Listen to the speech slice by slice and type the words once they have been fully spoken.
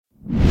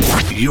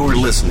You're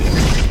listening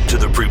to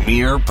the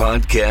Premier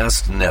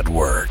Podcast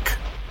Network.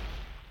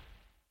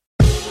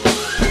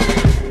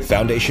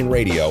 Foundation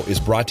Radio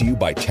is brought to you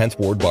by 10th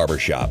Ward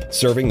Barbershop.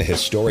 Serving the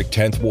historic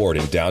 10th Ward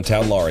in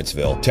downtown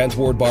Lawrenceville, 10th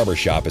Ward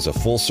Barbershop is a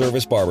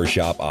full-service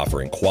barbershop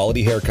offering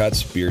quality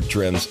haircuts, beard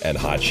trims, and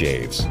hot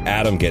shaves.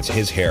 Adam gets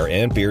his hair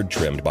and beard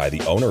trimmed by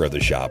the owner of the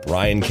shop,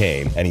 Ryan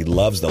Kane, and he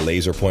loves the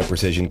laser point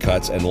precision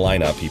cuts and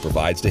lineup he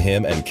provides to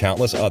him and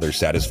countless other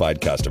satisfied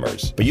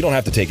customers. But you don't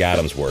have to take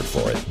Adam's word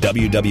for it.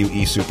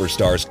 WWE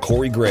superstars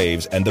Corey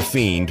Graves and The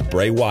Fiend,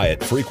 Bray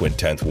Wyatt, frequent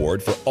 10th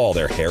Ward for all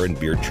their hair and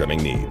beard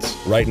trimming needs.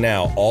 Right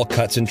now, all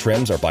cuts and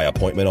trims are by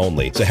appointment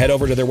only. So head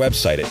over to their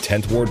website at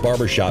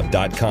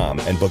 10thwardbarbershop.com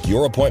and book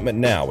your appointment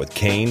now with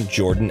Kane,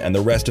 Jordan, and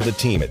the rest of the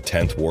team at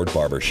 10th Ward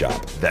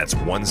Barbershop. That's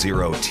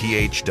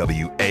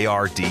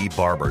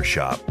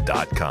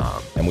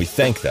 10thwardbarbershop.com. And we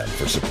thank them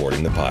for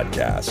supporting the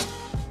podcast.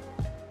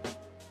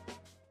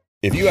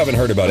 If you haven't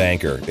heard about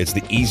Anchor, it's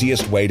the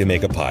easiest way to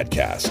make a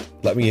podcast.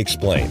 Let me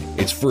explain.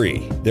 It's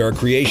free. There are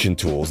creation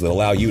tools that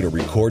allow you to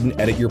record and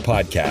edit your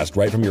podcast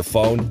right from your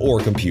phone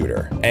or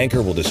computer.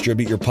 Anchor will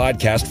distribute your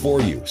podcast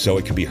for you so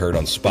it can be heard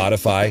on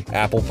Spotify,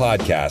 Apple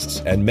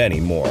Podcasts, and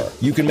many more.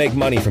 You can make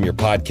money from your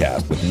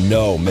podcast with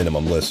no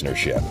minimum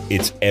listenership.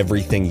 It's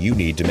everything you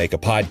need to make a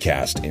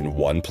podcast in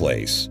one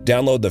place.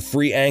 Download the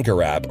free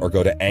Anchor app or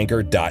go to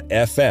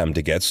anchor.fm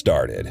to get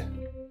started.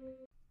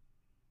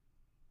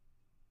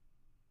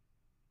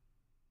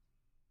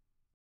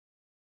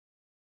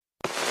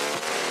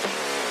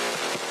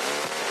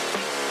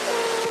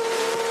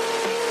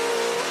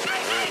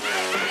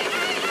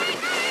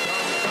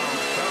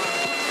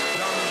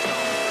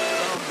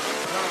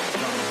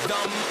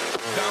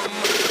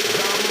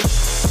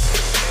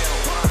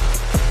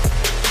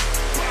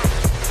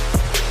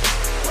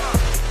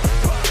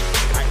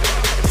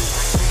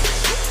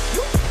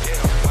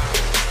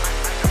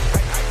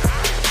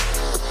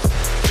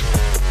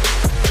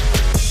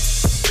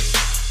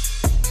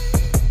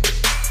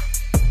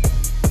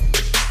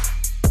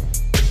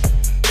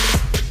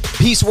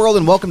 Peace world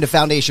and welcome to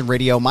Foundation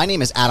Radio. My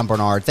name is Adam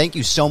Bernard. Thank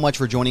you so much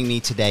for joining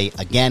me today.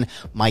 Again,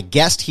 my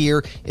guest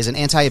here is an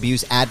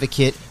anti-abuse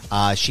advocate.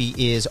 She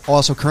is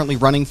also currently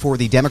running for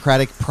the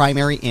Democratic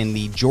primary in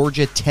the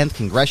Georgia 10th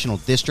Congressional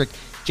District.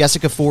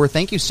 Jessica Fore,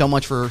 thank you so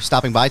much for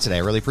stopping by today. I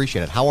really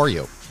appreciate it. How are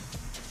you?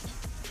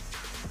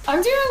 I'm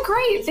doing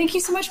great. Thank you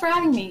so much for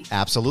having me.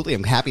 Absolutely.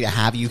 I'm happy to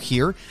have you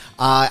here.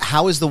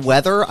 How is the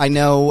weather? I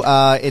know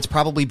it's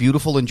probably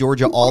beautiful in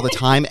Georgia all the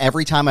time.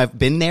 Every time I've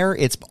been there,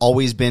 it's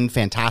always been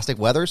fantastic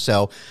weather.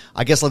 So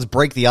I guess let's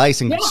break the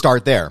ice and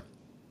start there.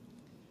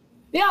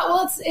 Yeah,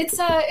 well,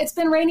 it's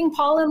been raining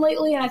pollen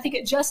lately, and I think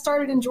it just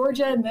started in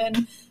Georgia. And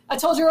then I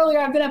told you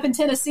earlier I've been up in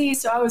Tennessee,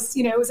 so I was,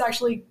 it was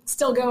actually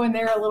still going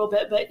there a little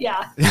bit. But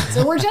yeah,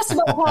 so we're just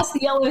about past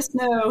the yellow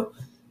snow.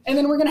 And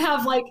then we're going to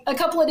have like a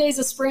couple of days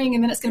of spring,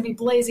 and then it's going to be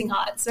blazing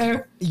hot.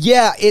 So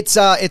yeah, it's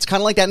kind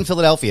of like that in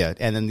Philadelphia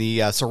and then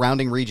the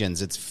surrounding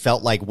regions. It's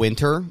felt like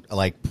winter,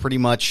 like pretty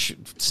much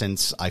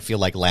since I feel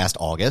like last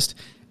August.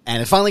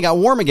 And it finally got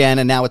warm again,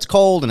 and now it's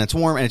cold and it's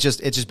warm, and it's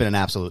just been an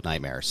absolute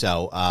nightmare.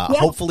 So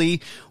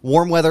hopefully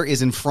warm weather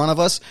is in front of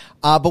us.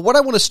 But what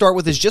I want to start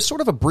with is just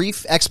sort of a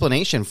brief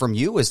explanation from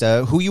you as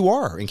to who you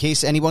are, in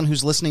case anyone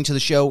who's listening to the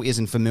show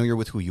isn't familiar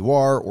with who you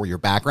are or your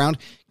background.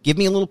 Give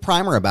me a little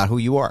primer about who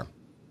you are.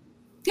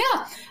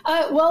 Yeah.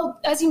 Well,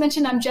 as you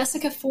mentioned, I'm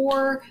Jessica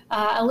Fore.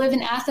 I live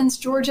in Athens,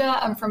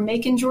 Georgia. I'm from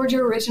Macon, Georgia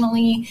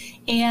originally.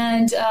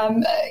 And,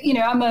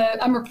 I'm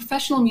a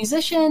professional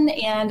musician,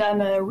 and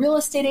I'm a real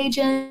estate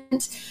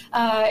agent,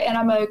 and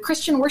I'm a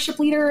Christian worship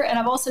leader. And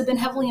I've also been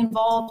heavily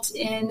involved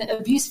in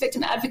abuse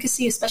victim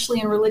advocacy,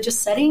 especially in religious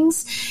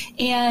settings.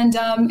 And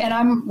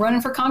I'm running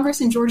for Congress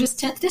in Georgia's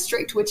 10th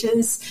district, which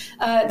is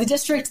the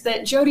district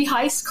that Jody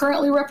Heiss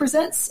currently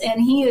represents.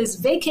 And he is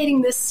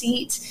vacating this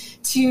seat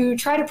to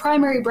try to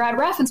primary Brad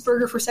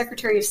Raffensperger for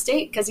Secretary of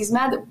State because he's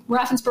mad that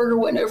Raffensperger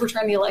wouldn't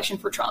overturn the election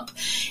for Trump.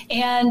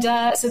 And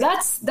so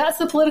that's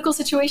the political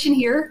situation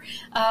here.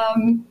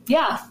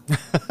 Yeah.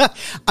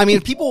 I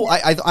mean, people,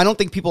 I don't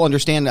think people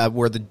understand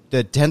where the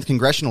 10th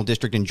Congressional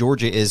District in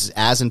Georgia is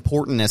as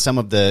important as some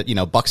of the,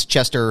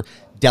 Buckchester,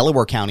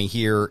 Delaware County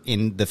here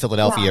in the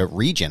Philadelphia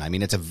region. I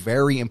mean, it's a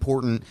very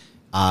important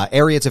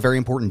area. It's a very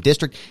important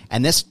district.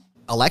 And this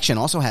election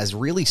also has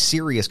really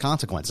serious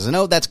consequences. I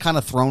know that's kind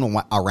of thrown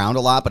around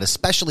a lot, but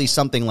especially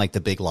something like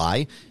the big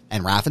lie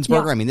and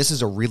Raffensperger. I mean, this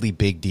is a really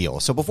big deal.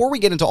 So before we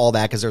get into all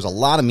that, because there's a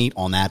lot of meat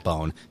on that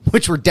bone,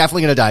 which we're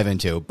definitely going to dive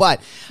into, but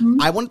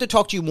I wanted to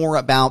talk to you more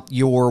about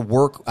your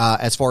work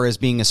as far as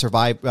being a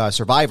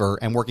survivor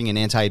and working in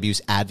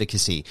anti-abuse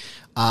advocacy.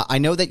 I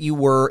know that you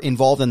were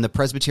involved in the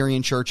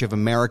Presbyterian Church of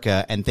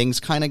America, and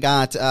things kind of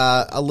got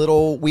a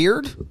little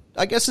weird,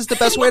 I guess is the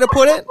best way to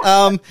put it.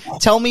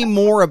 Tell me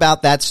more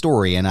about that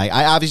story. And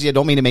I obviously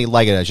don't mean to make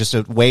light of it. It's just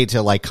a way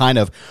to like kind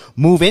of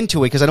move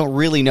into it because I don't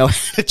really know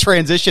how to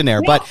transition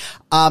there. Yeah. But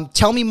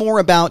tell me more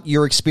about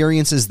your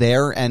experiences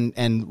there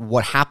and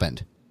what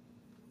happened.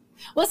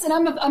 Listen,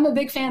 I'm a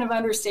big fan of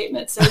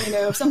understatement. So,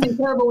 if something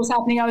terrible was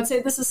happening, I would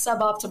say this is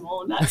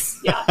suboptimal. And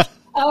that's,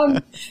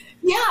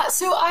 Yeah,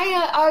 so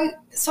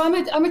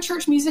I'm a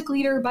church music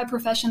leader by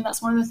profession.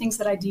 That's one of the things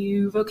that I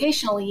do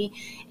vocationally,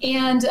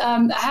 and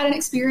I had an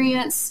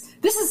experience.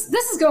 This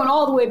is going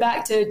all the way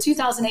back to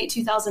 2008,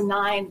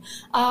 2009.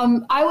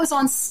 I was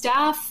on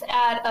staff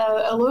at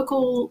a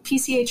local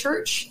PCA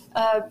church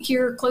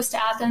here close to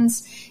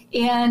Athens,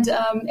 and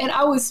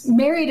I was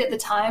married at the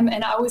time,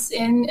 and I was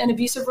in an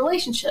abusive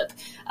relationship.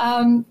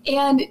 And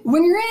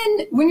when you're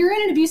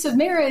in an abusive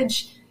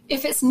marriage,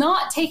 if it's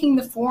not taking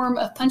the form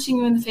of punching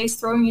you in the face,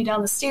 throwing you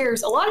down the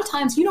stairs, a lot of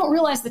times you don't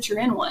realize that you're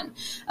in one.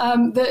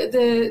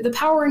 The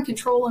power and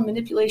control and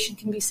manipulation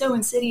can be so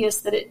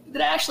insidious that it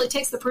actually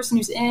takes the person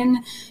who's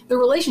in the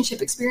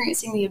relationship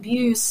experiencing the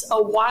abuse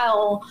a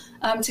while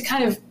to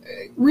kind of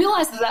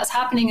realize that that's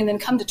happening and then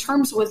come to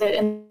terms with it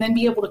and then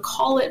be able to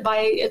call it by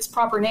its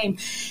proper name.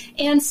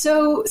 And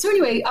so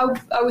anyway,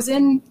 I was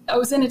in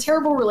a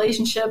terrible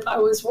relationship. I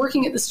was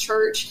working at this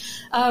church.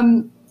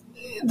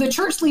 The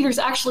church leaders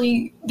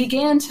actually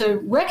began to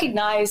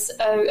recognize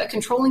a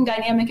controlling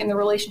dynamic in the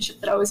relationship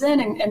that I was in,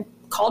 and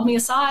called me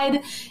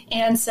aside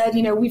and said,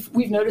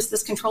 we've noticed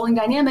this controlling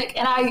dynamic.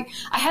 And I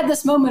had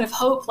this moment of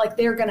hope, like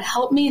they're going to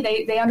help me.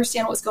 They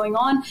understand what's going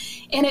on.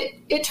 And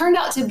it turned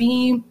out to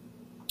be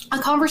a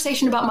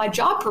conversation about my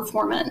job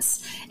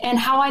performance and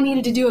how I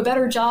needed to do a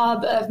better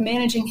job of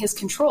managing his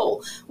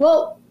control.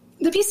 Well,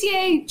 the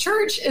PCA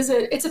church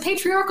it's a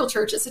patriarchal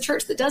church. It's a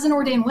church that doesn't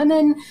ordain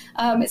women.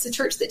 It's a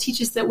church that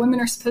teaches that women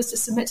are supposed to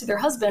submit to their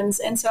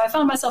husbands. And so I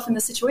found myself in the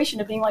situation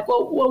of being like,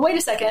 well, wait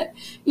a second.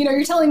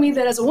 You're telling me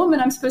that as a woman,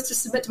 I'm supposed to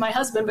submit to my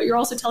husband, but you're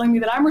also telling me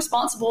that I'm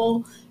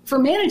responsible for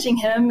managing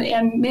him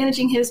and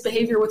managing his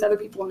behavior with other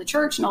people in the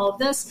church and all of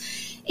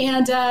this.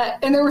 And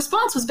their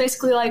response was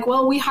basically like,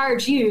 well, we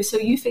hired you, so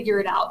you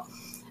figure it out.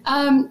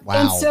 Wow.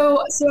 And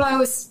so I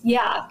was,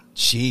 yeah.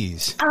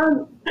 Jeez.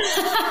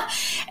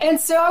 And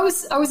so I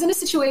was in a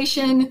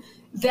situation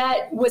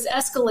that was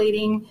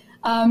escalating,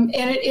 and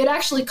it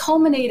actually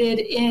culminated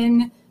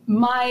in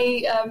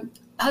my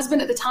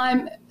husband at the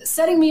time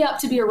setting me up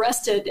to be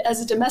arrested as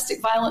a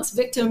domestic violence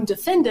victim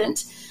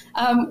defendant,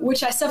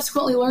 which I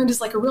subsequently learned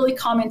is like a really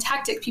common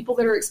tactic. People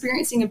that are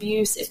experiencing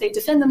abuse, if they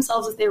defend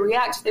themselves, if they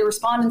react, if they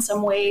respond in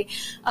some way,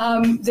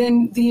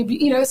 then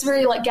it's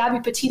very like Gabby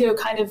Petito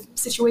kind of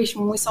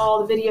situation when we saw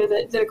the video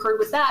that occurred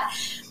with that.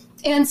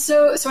 And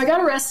so I got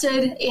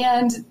arrested,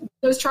 and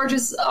those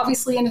charges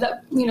obviously ended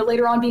up,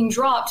 later on being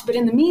dropped. But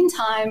in the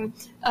meantime,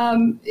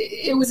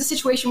 it was a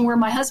situation where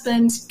my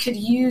husband could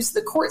use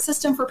the court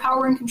system for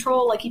power and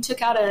control. Like he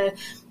took out a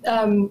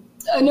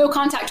no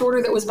contact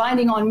order that was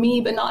binding on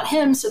me, but not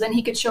him. So then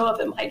he could show up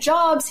at my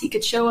jobs. He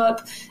could show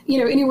up,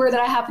 anywhere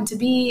that I happened to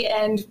be,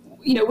 and,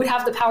 would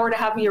have the power to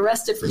have me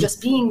arrested for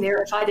just being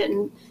there if I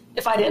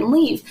didn't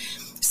leave.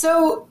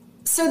 So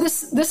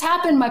this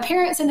happened. My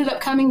parents ended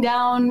up coming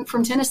down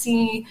from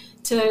Tennessee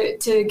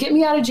to get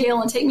me out of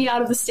jail and take me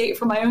out of the state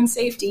for my own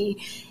safety.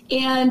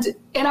 And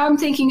I'm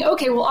thinking,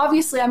 okay, well,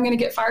 obviously I'm going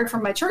to get fired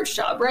from my church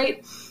job,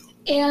 right?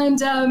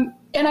 And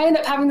I end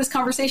up having this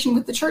conversation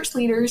with the church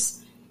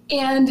leaders,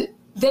 and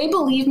they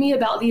believe me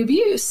about the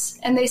abuse.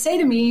 And they say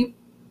to me,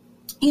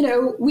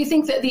 we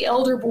think that the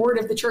elder board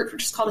of the church,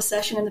 which is called a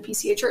session in the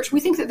PCA church, we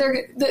think that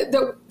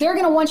they're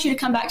going to want you to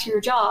come back to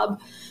your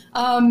job.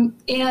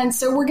 And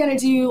so we're going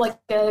to do like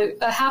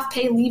a half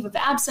pay leave of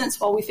absence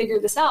while we figure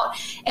this out.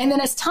 And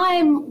then as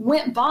time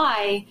went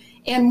by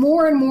and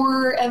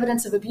more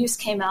evidence of abuse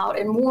came out,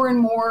 and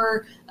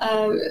more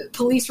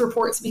police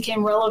reports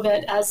became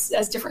relevant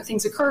as different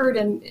things occurred.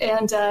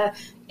 And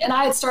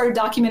I had started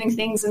documenting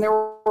things, and there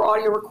were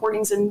audio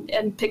recordings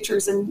and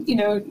pictures and,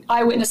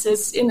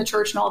 eyewitnesses in the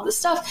church and all of this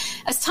stuff.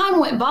 As time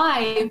went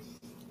by,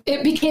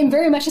 it became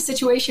very much a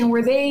situation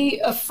where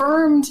they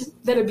affirmed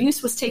that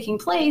abuse was taking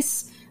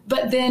place,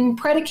 but then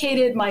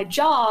predicated my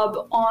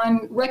job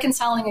on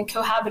reconciling and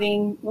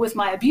cohabiting with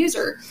my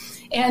abuser.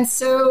 And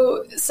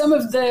so some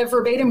of the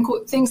verbatim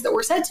things that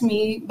were said to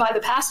me by the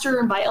pastor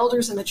and by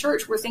elders in the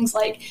church were things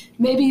like,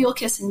 maybe you'll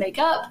kiss and make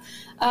up.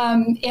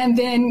 And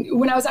then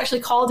when I was actually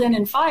called in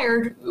and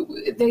fired,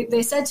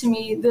 they said to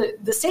me,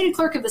 the stated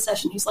clerk of the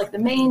session, who's like the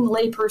main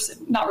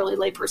layperson, not really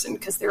layperson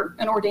because they're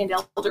an ordained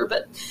elder,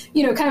 but,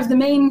 kind of the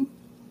main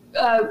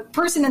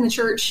person in the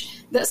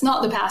church that's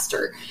not the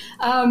pastor,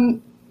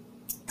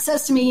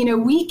 says to me,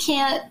 we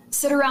can't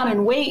sit around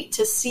and wait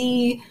to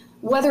see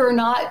whether or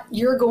not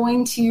you're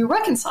going to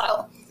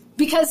reconcile.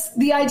 Because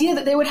the idea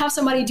that they would have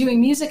somebody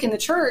doing music in the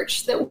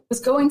church that was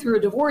going through a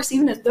divorce,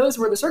 even if those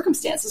were the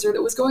circumstances, or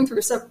that was going through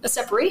a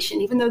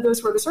separation, even though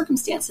those were the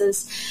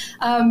circumstances,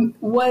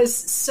 was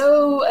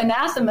so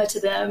anathema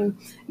to them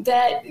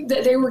that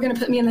they were going to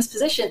put me in this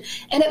position.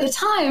 And at the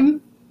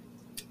time,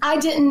 I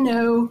didn't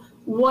know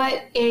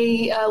what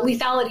a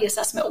lethality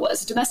assessment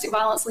was, domestic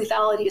violence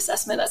lethality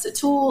assessment. That's a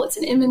tool. It's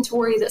an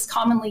inventory that's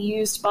commonly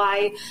used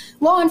by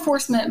law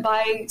enforcement,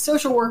 by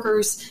social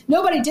workers.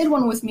 Nobody did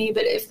one with me,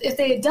 but if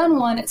they had done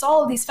one, it's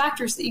all of these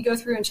factors that you go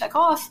through and check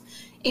off.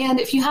 And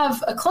if you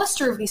have a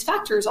cluster of these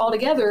factors all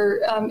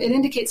together, it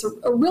indicates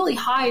a really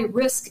high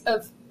risk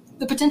of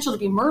the potential to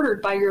be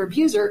murdered by your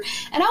abuser.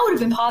 And I would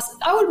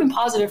have been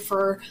positive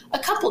for a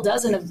couple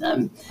dozen of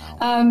them.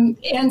 Wow.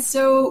 And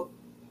so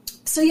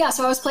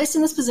I was placed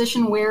in this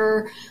position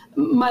where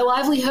my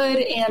livelihood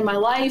and my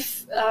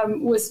life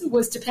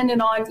was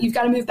dependent on, you've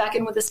got to move back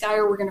in with this guy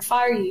or we're going to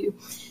fire you.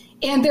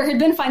 And there had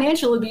been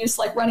financial abuse,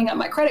 like running up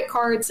my credit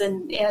cards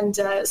and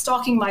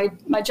stalking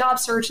my job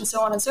search and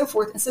so on and so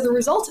forth. And so the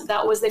result of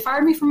that was they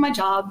fired me from my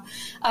job.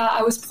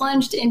 I was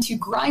plunged into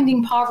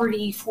grinding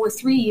poverty for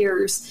 3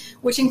 years,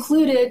 which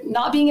included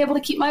not being able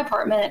to keep my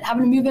apartment,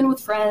 having to move in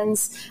with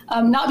friends,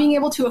 not being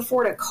able to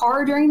afford a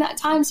car during that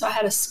time. So I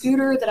had a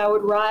scooter that I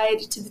would ride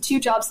to the 2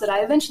 jobs that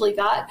I eventually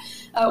got,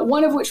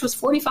 one of which was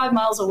 45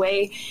 miles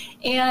away.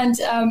 And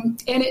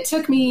it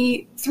took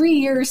me 3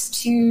 years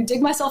to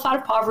dig myself out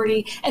of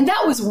poverty. And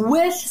that was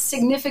with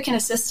significant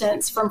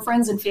assistance from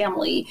friends and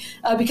family,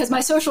 because my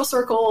social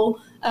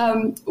circle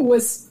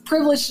was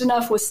privileged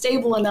enough, was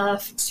stable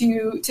enough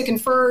to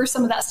confer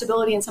some of that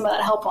stability and some of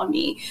that help on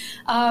me.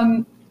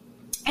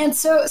 And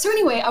so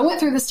anyway, I went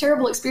through this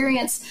terrible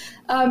experience.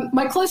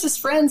 My closest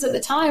friends at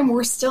the time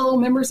were still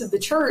members of the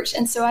church.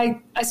 And so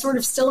I sort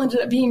of still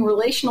ended up being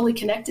relationally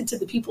connected to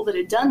the people that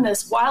had done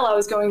this while I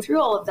was going through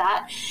all of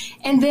that.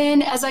 And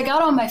then as I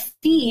got on my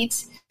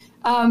feet,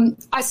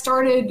 I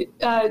started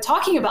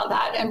talking about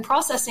that and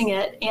processing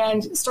it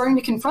and starting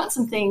to confront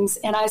some things.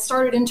 And I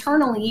started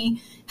internally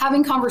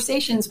having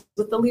conversations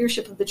with the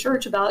leadership of the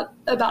church about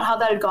how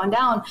that had gone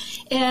down.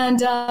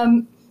 And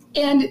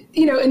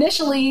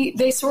initially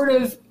they sort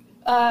of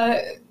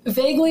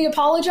vaguely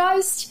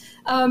apologized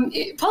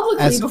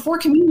publicly before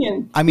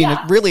communion. I mean, It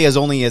really is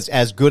only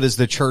as good as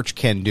the church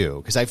can do.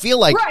 Because I feel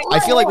like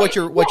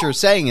what you're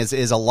saying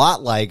is a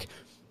lot like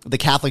the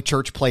Catholic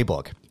Church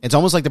playbook. It's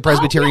almost like the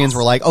Presbyterians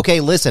were like, okay,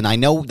 listen, I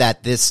know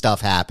that this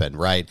stuff happened,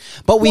 right?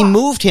 But we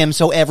moved him,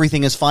 so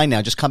everything is fine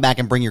now. Just come back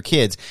and bring your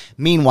kids.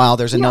 Meanwhile,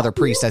 there's another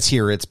priest that's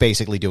here. It's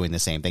basically doing the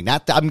same thing.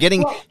 I'm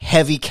getting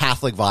heavy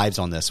Catholic vibes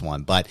on this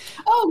one, but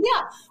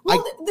well,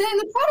 in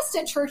the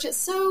Protestant church, it's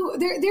so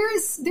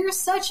there's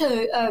such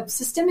a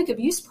systemic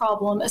abuse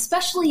problem,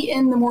 especially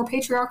in the more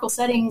patriarchal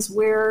settings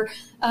where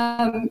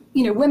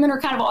women are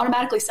kind of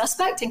automatically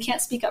suspect and can't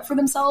speak up for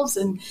themselves,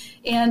 and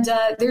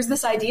there's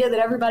this idea that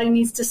everybody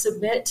needs to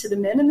submit to the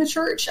men in the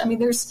church. I mean,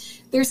 there's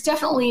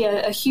definitely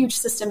a huge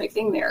systemic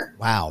thing there.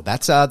 Wow,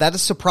 that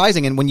is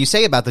surprising. And when you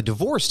say about the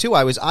divorce too,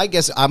 I was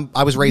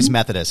raised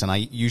Methodist, and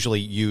I usually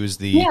use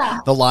the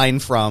line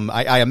from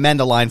I amend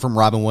a line from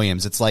Robin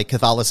Williams. It's like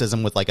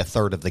Catholicism with like a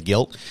third of the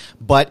guilt,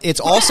 but it's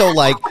also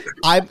like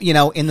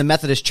in the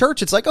Methodist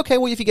church, it's like, okay,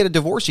 well, if you get a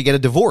divorce, you get a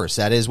divorce.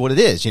 That is what it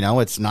is.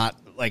 It's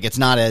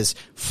not as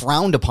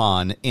frowned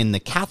upon in the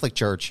Catholic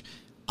church.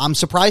 I'm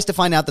surprised to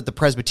find out that the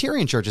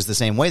Presbyterian church is the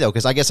same way, though,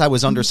 because I guess I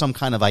was under some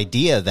kind of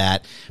idea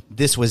that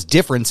this was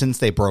different since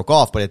they broke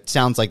off, but it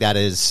sounds like that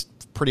is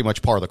pretty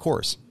much par of the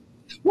course.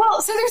 Well,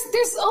 so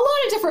there's a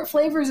lot of different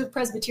flavors of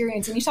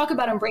Presbyterians, and you talk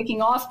about them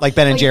breaking off. Like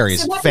Ben and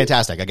Jerry's. So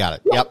fantastic. I got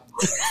it. Yeah.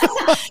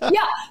 Yep.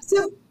 Yeah.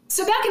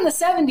 So back in the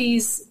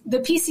 70s, the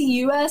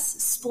PCUS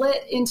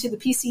split into the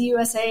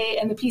PCUSA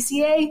and the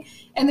PCA.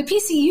 And the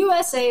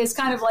PCUSA is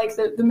kind of like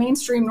the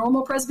mainstream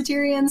normal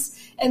Presbyterians.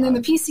 And then the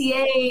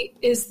PCA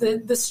is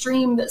the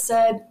stream that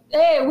said,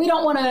 hey, we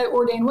don't want to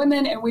ordain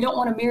women and we don't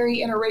want to marry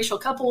interracial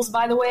couples,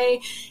 by the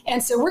way.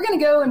 And so we're going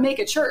to go and make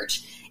a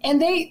church. And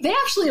they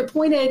actually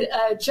appointed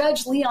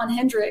Judge Leon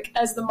Hendrick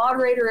as the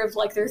moderator of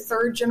like their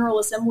 3rd General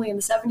Assembly in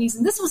the 70s.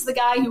 And this was the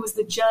guy who was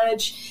the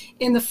judge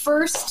in the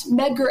first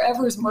Medgar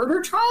Evers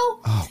murder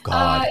trial. Oh,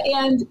 God.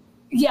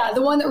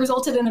 The one that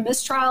resulted in a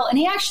mistrial. And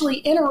he actually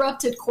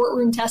interrupted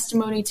courtroom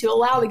testimony to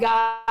allow the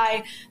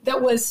guy that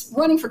was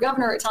running for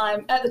governor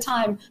at the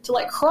time to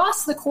like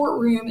cross the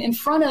courtroom in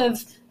front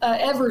of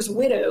Evers'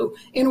 widow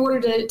in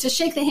order to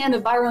shake the hand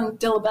of Byron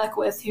de la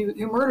Beckwith, who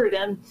murdered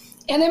him.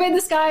 And they made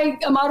this guy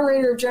a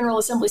moderator of General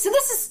Assembly. So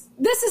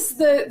this is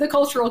the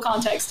cultural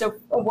context of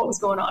what was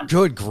going on.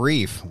 Good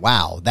grief.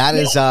 Wow. That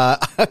is,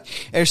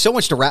 there's so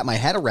much to wrap my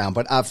head around.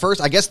 But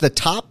first, I guess the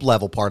top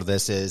level part of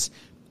this is,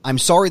 I'm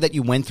sorry that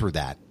you went through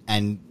that.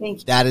 And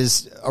that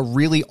is a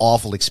really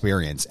awful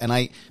experience. And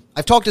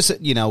I've talked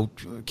to,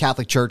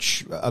 Catholic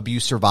Church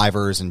abuse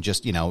survivors and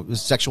just,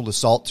 sexual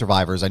assault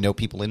survivors. I know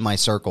people in my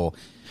circle.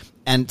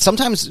 And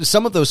sometimes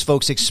some of those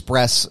folks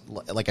express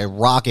like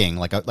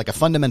a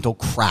fundamental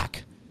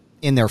crack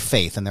in their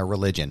faith and their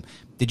religion.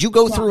 Did you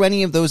go through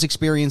any of those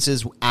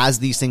experiences as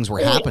these things were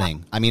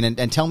happening? I mean,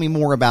 and tell me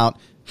more about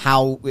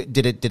how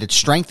did it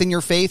strengthen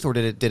your faith or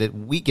did it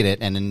weaken it?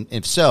 And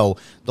if so,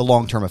 the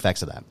long-term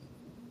effects of that.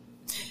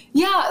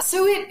 Yeah,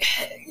 so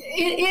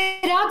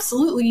it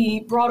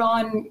absolutely brought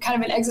on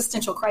kind of an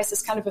existential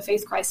crisis, kind of a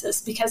faith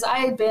crisis, because I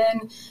had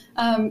been,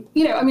 I'm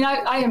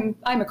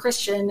a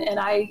Christian, and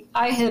I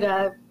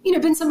had,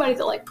 been somebody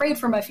that like prayed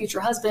for my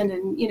future husband,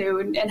 and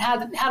and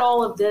had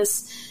all of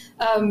this,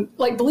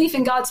 belief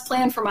in God's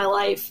plan for my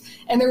life,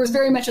 and there was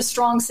very much a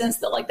strong sense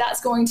that like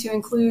that's going to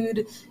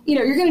include,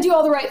 you're going to do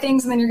all the right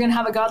things, and then you're going to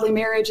have a godly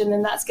marriage, and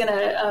then that's going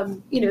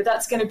to,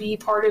 that's going to be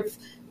part of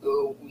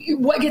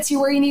what gets you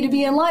where you need to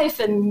be in life,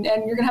 and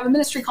you're going to have a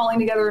ministry calling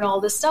together and all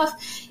this stuff.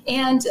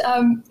 And,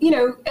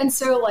 and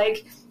so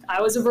like, I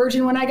was a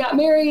virgin when I got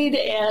married,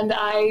 and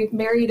I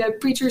married a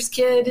preacher's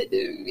kid.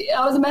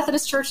 I was a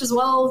Methodist church as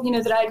well,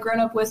 that I had grown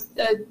up with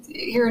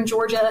here in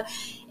Georgia.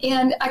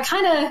 And I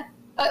kind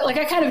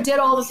of did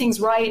all the things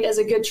right as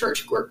a good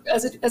church,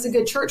 as a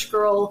good church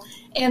girl.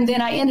 And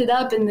then I ended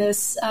up in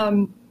this,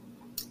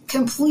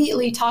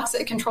 completely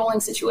toxic, controlling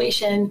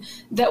situation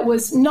that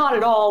was not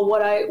at all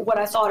what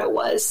I thought it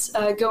was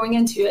going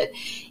into it.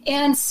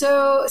 And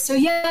so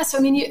I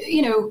mean,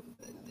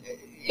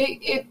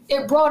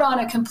 it brought on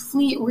a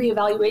complete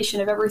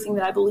reevaluation of everything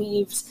that I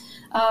believed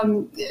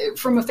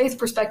from a faith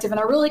perspective. And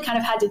I really kind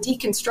of had to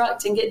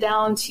deconstruct and get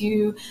down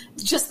to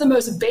just the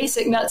most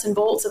basic nuts and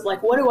bolts of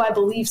like, what do I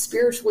believe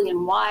spiritually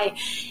and why?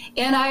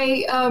 And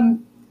I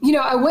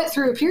went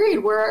through a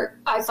period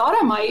where I thought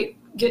I might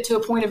get to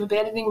a point of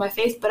abandoning my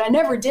faith, but I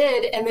never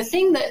did. And the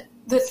thing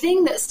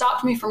that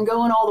stopped me from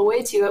going all the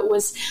way to it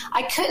was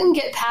I couldn't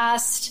get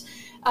past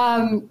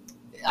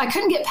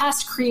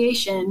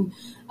creation.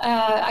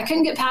 I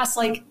couldn't get past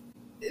like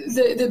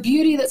the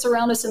beauty that's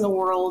around us in the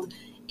world,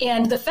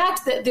 and the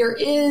fact that there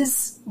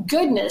is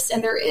goodness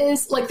and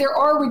there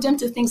are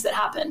redemptive things that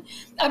happen.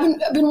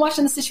 I've been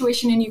watching the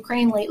situation in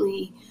Ukraine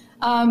lately,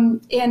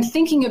 and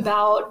thinking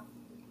about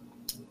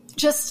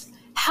just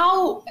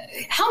how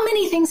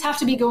many things have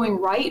to be going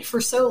right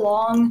for so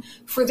long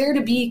for there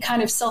to be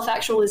kind of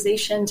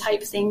self-actualization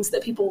type things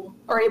that people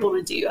are able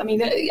to do. I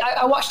mean,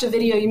 I watched a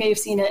video, you may have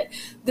seen it,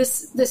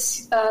 this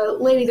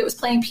lady that was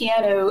playing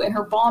piano in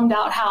her bombed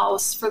out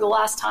house for the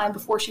last time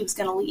before she was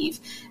going to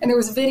leave. And there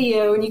was a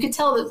video, and you could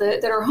tell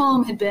that her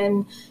home had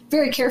been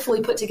very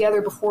carefully put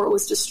together before it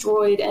was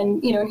destroyed.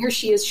 And, and here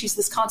she is, she's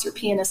this concert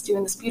pianist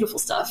doing this beautiful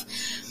stuff.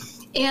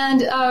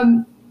 And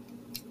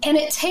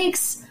it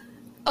takes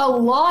a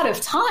lot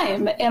of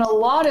time and a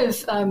lot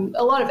of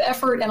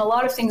effort and a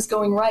lot of things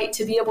going right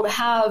to be able to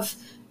have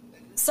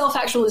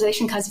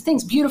self-actualization kinds of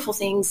things, beautiful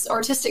things,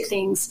 artistic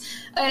things.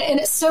 And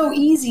it's so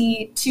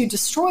easy to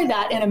destroy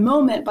that in a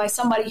moment by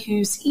somebody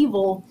who's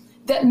evil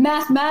that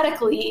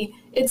mathematically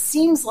it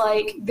seems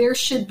like there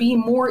should be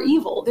more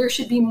evil, there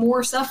should be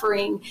more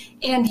suffering.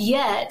 And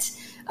yet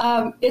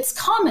it's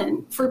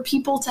common for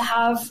people to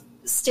have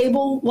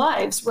stable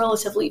lives,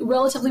 relatively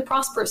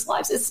prosperous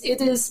lives.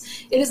 It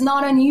is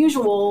not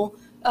unusual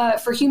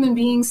for human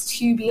beings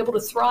to be able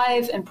to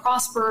thrive and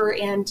prosper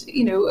and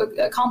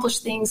accomplish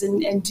things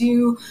and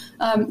do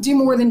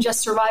more than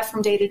just survive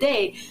from day to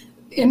day.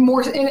 In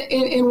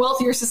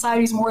wealthier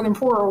societies more than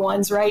poorer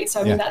ones, right?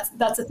 So I mean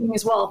that's a thing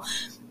as well.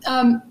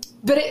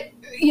 But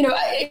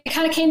it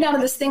kind of came down to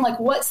this thing like,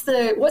 what's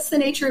the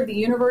nature of the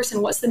universe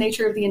and what's the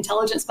nature of the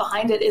intelligence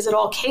behind it? Is it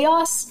all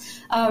chaos?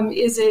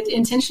 Is it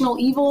intentional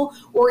evil,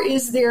 or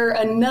is there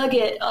a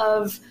nugget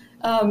of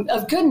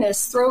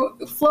goodness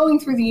flowing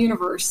through the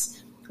universe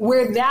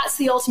where that's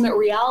the ultimate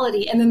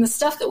reality? And then the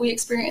stuff that we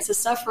experience as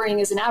suffering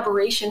is an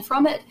aberration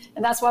from it.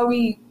 And that's why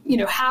we,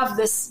 have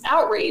this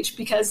outrage,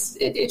 because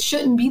it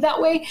shouldn't be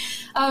that way.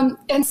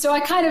 And so I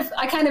kind of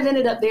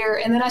ended up there.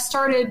 And then I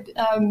started,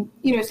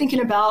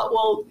 thinking about,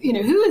 well,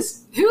 who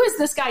is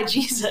this guy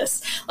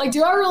Jesus? Like,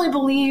 do I really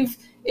believe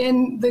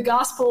in the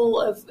gospel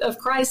of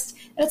Christ?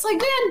 And it's like,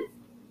 man,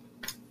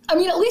 I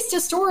mean, at least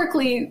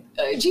historically,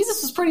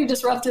 Jesus was pretty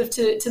disruptive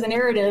to the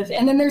narrative.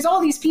 And then there's all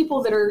these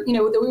people that are,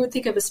 that we would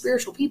think of as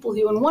spiritual people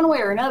who in one way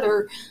or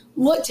another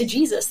look to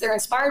Jesus. They're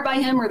inspired by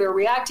him, or they're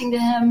reacting to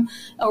him,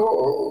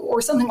 or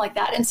something like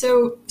that. And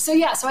so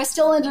I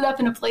still ended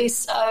up in a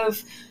place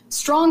of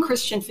strong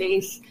Christian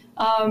faith,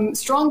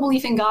 strong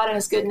belief in God and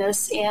his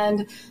goodness.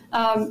 And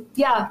and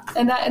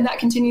that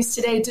continues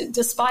today,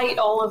 despite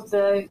all of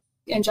the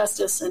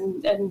injustice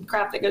and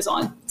crap that goes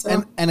on.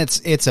 So. And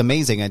it's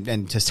amazing.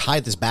 And to tie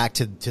this back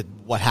to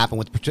what happened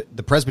with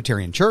the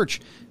Presbyterian Church,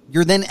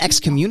 you're then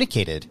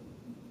excommunicated.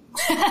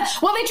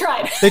 Well, they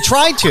tried. They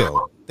tried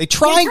to. They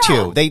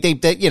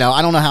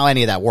I don't know how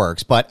any of that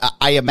works, but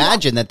I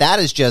imagine that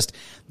is just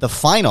the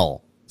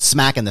final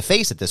smack in the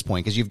face at this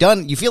point, because you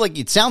feel like,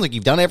 it sounds like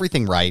you've done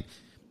everything right.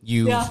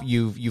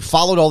 You've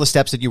followed all the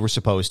steps that you were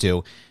supposed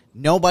to.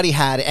 Nobody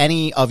had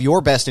any of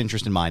your best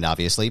interest in mind,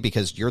 obviously,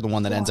 because you're the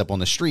one that ends up on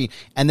the street,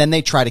 and then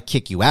they try to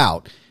kick you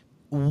out.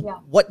 Yeah.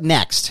 What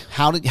next?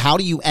 How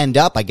do you end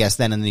up, I guess,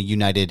 then in the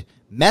United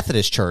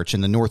Methodist Church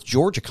in the North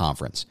Georgia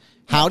Conference?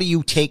 How do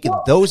you take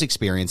those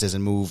experiences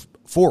and move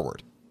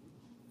forward?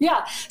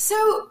 Yeah.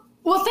 So,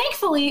 well,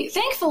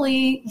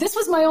 thankfully, this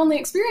was my only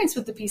experience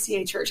with the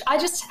PCA Church. I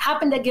just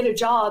happened to get a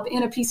job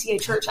in a PCA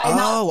church.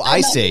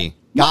 I see.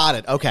 Got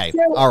it. Okay.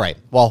 So, all right.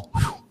 Well,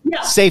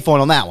 safe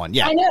on that one.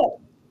 Yeah. I know.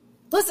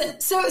 Listen,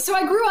 so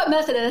I grew up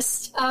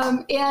Methodist,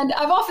 and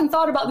I've often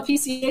thought about the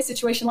PCA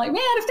situation like,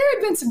 man, if there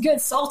had been some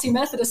good salty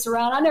Methodists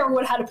around, I never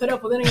would have had to put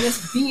up with any of this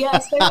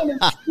BS. They would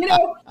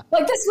have,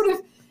 like this would have,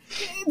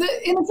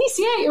 in the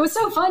PCA, it was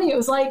so funny. It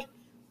was like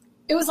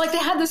it was like they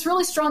had this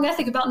really strong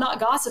ethic about not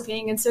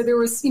gossiping. And so there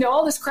was,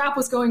 all this crap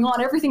was going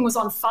on. Everything was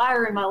on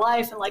fire in my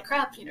life. And like,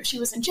 crap, she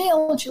was in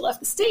jail and she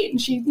left the state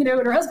and she, and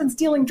her husband's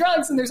dealing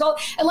drugs and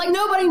like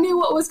nobody knew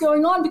what was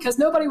going on because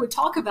nobody would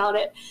talk about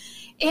it.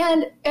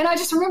 And I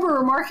just remember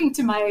remarking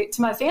to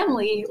my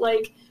family,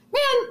 like,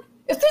 man,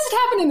 if this had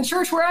happened in the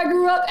church where I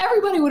grew up,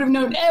 everybody would have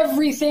known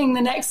everything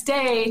the next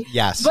day.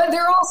 Yes. But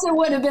there also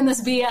wouldn't have been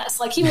this BS.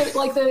 Like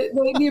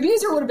the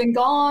abuser would have been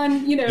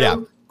gone,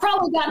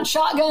 probably gotten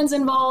shotguns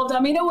involved. I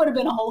mean, it would have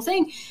been a whole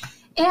thing.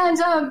 And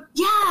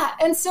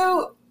and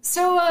so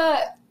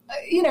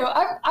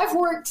I've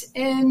worked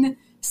in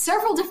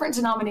several different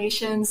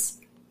denominations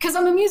because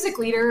I'm a music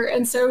leader.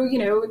 And so,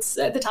 it's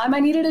at the time I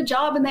needed a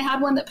job and they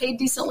had one that paid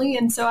decently.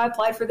 And so I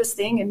applied for this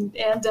thing and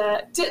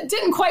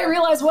didn't quite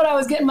realize what I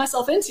was getting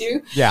myself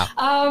into. Yeah.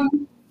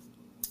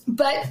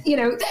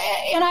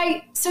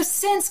 So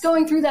since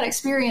going through that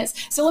experience,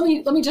 so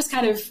let me just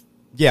kind of,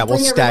 we'll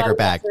stagger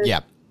back.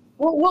 Yeah.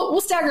 We'll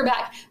stagger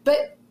back.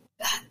 But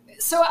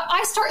so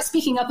I start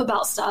speaking up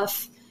about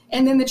stuff.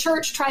 And then the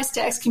church tries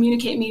to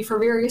excommunicate me for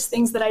various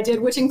things that I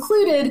did, which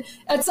included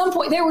at some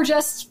point, they were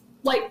just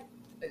like,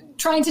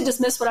 trying to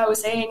dismiss what I was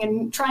saying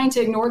and trying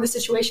to ignore the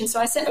situation. So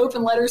I sent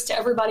open letters to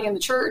everybody in the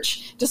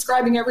church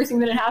describing everything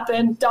that had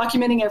happened,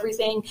 documenting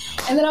everything.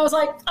 And then I was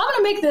like, I'm going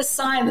to make this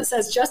sign that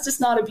says justice,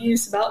 not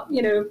abuse about,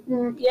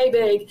 yay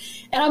big.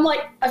 And I'm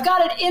like, I've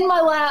got it in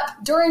my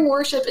lap during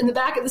worship in the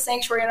back of the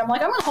sanctuary. And I'm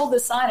like, I'm going to hold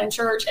this sign in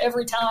church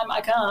every time I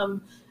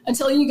come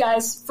until you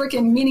guys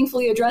freaking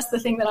meaningfully address the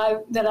thing that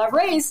I've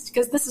raised,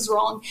 because this is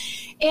wrong.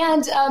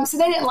 And so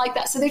they didn't like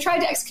that. So they tried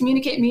to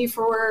excommunicate me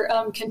for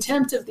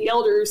contempt of the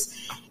elders.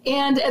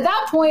 And at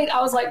that point,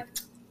 I was like,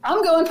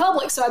 I'm going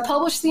public. So I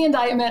published the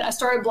indictment. I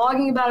started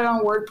blogging about it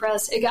on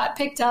WordPress. It got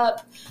picked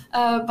up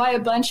by a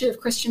bunch of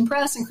Christian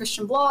press and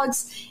Christian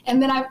blogs. And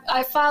then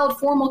I filed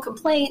formal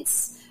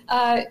complaints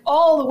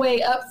all the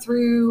way up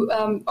through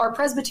our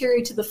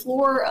presbytery to the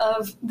floor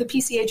of the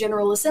PCA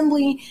General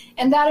Assembly.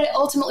 And that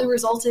ultimately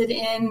resulted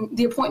in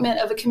the appointment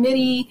of a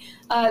committee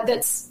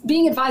that's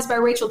being advised by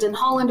Rachel Den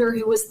Hollander,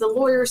 who was the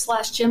lawyer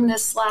 /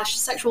 gymnast /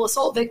 sexual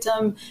assault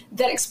victim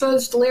that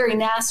exposed Larry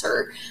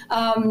Nassar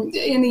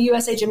in the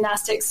USA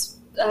Gymnastics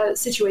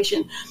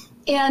situation.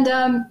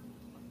 And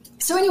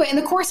so anyway, in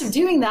the course of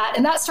doing that,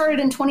 and that started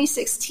in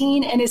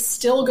 2016 and is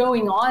still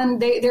going on,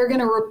 they're going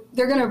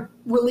to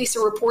release a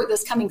report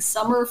this coming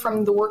summer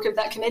from the work of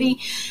that committee.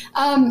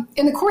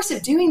 In the course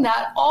of doing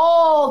that,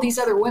 all these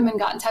other women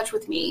got in touch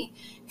with me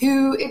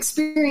who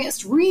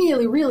experienced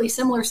really, really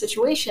similar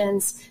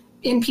situations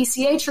in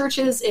PCA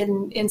churches,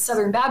 in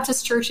Southern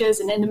Baptist churches,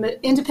 and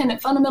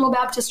independent fundamental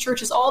Baptist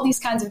churches, all these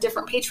kinds of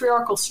different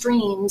patriarchal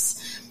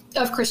streams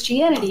of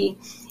Christianity.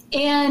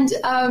 And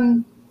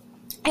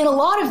a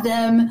lot of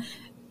them,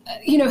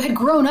 had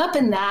grown up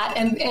in that,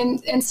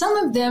 and some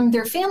of them,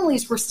 their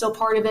families were still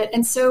part of it.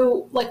 And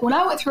so, like, when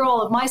I went through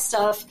all of my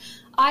stuff,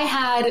 I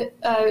had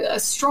a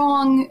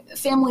strong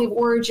family of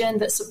origin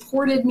that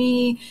supported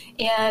me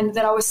and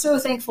that I was so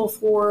thankful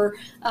for,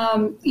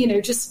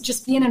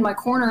 just being in my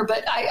corner.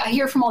 But I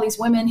hear from all these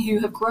women who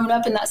have grown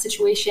up in that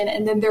situation,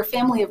 and then their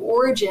family of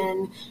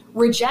origin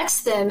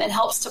rejects them and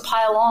helps to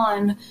pile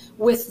on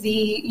with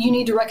you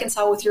need to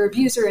reconcile with your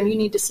abuser, and you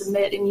need to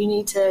submit, and you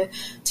need to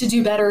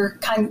do better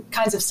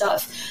kinds of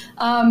stuff.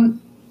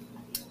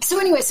 So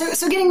anyway,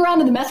 so getting around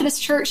to the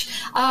Methodist Church,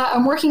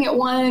 I'm working at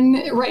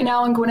one right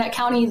now in Gwinnett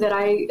County that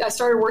I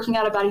started working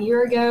at about a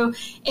year ago.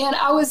 And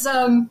I was,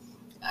 I've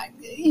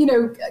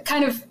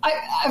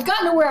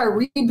gotten to where I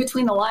read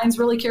between the lines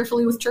really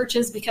carefully with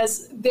churches,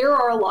 because there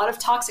are a lot of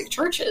toxic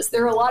churches.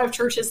 There are a lot of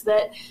churches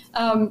that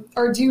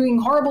are doing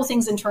horrible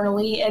things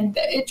internally, and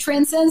it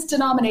transcends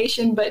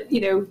denomination, but,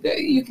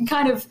 you can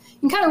kind of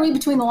read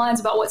between the lines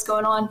about what's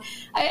going on.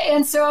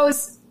 And so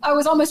I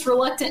was almost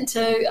reluctant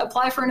to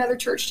apply for another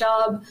church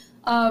job.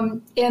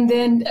 And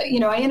then,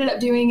 I ended up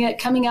doing it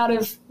coming out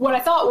of what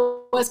I thought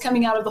was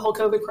coming out of the whole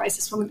COVID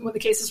crisis when the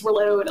cases were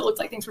low and it looked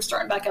like things were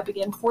starting back up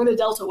again before the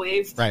Delta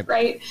wave.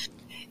 Right.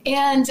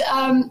 And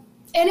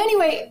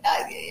anyway,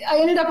 I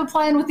ended up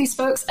applying with these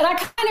folks, and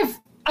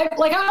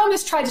I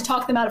almost tried to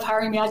talk them out of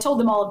hiring me. I told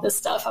them all of this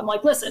stuff. I'm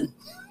like, listen,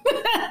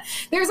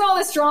 there's all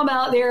this drama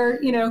out there,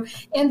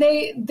 and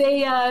they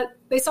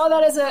saw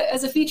that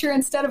as a feature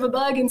instead of a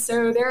bug. And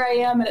so there I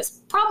am. And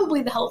it's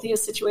probably the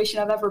healthiest situation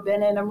I've ever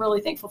been in. I'm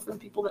really thankful for the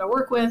people that I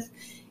work with,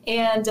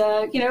 and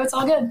it's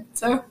all good.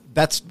 So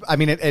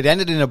it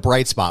ended in a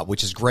bright spot,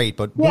 which is great.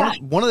 But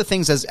one of the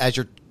things as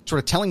you're sort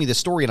of telling me this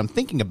story and I'm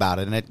thinking about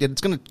it, and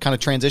it's going to kind of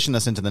transition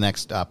us into the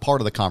next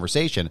part of the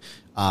conversation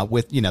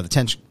with, the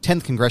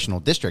 10th Congressional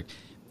District,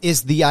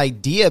 is the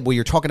idea where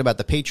you're talking about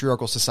the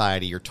patriarchal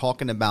society, you're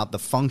talking about the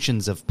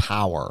functions of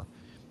power.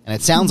 And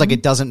it sounds like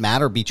it doesn't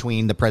matter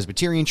between the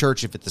Presbyterian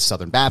Church, if it's the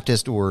Southern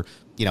Baptist, or,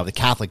 the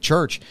Catholic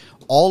Church.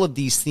 All of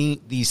the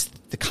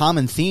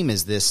common theme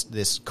is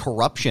this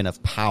corruption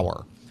of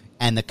power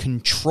and the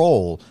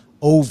control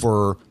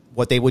over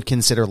what they would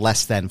consider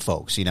less than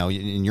folks.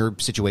 In your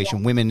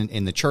situation, women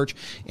in the church,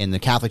 in the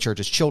Catholic Church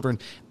as children.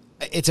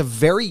 it's a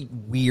very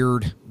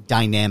weird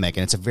dynamic,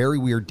 and it's a very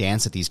weird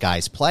dance that these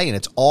guys play, and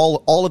it's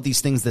all of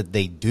these things that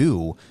they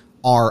do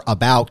are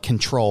about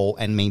control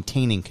and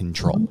maintaining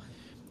control. Mm-hmm.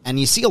 And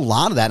you see a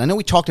lot of that. I know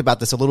we talked about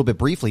this a little bit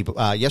briefly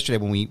yesterday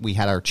when we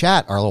had our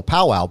chat, our little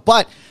powwow,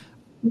 but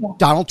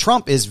Donald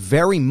Trump is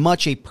very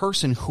much a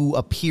person who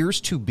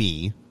appears to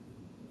be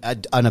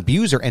an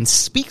abuser and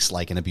speaks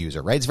like an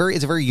abuser, right? It's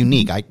very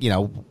unique.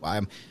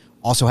 I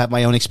also have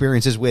my own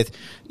experiences with,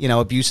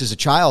 abuse as a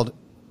child.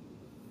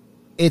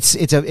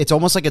 It's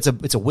almost like it's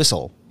a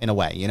whistle in a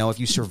way. If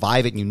you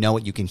survive it and you know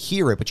it, you can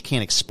hear it, but you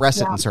can't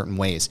express it in certain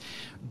ways.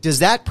 Does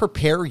that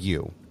prepare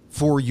you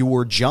for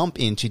your jump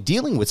into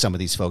dealing with some of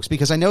these folks?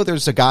 Because I know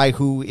there's a guy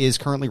who is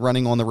currently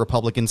running on the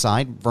Republican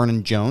side,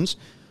 Vernon Jones,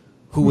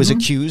 who was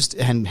accused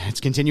and has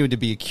continued to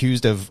be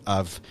accused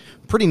of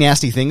pretty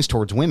nasty things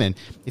towards women.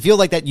 I feel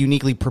like that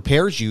uniquely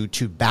prepares you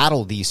to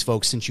battle these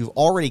folks since you've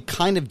already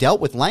kind of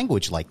dealt with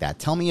language like that.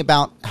 Tell me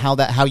about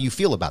how you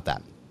feel about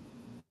that.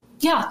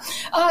 Yeah.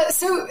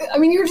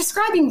 You're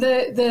describing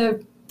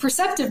the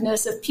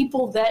perceptiveness of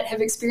people that have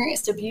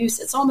experienced abuse.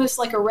 It's almost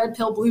like a red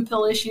pill, blue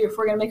pill issue if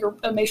we're going to make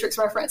a Matrix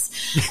reference.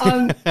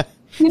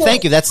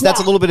 Thank you. That's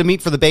a little bit of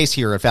meat for the base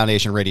here at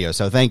Foundation Radio.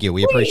 So thank you.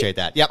 We appreciate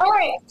that. Yep. All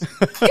right.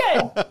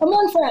 Good.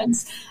 Among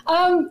friends.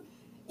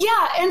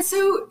 And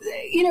so,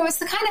 it's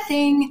the kind of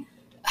thing,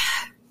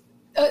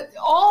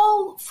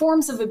 all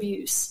forms of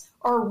abuse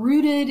are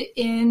rooted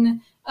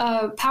in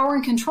power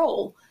and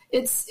control.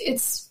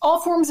 It's all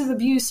forms of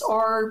abuse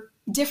are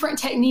different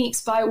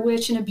techniques by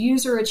which an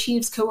abuser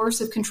achieves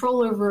coercive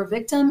control over a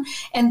victim.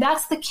 And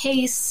that's the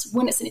case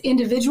when it's an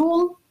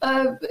individual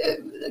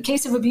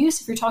case of abuse.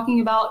 If you're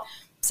talking about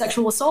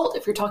sexual assault,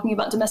 if you're talking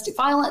about domestic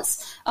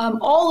violence,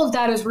 all of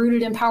that is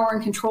rooted in power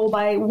and control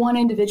by one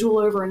individual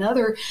over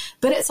another.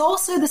 But it's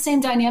also the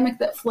same dynamic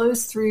that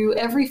flows through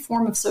every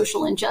form of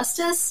social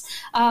injustice.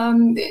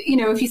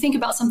 If you think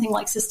about something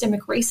like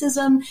systemic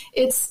racism,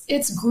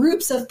 it's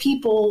groups of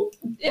people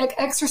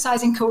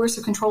exercising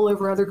coercive control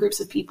over other groups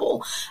of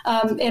people,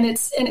 and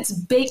it's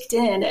baked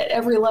in at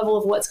every level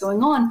of what's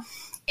going on.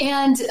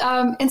 And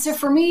so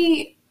for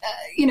me,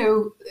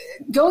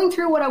 going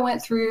through what I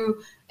went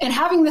through and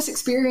having this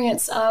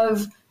experience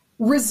of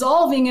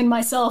resolving in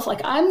myself, like,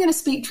 I'm going to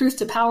speak truth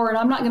to power and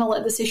I'm not going to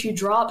let this issue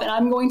drop, and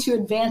I'm going to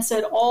advance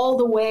it all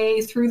the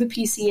way through the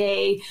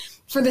PCA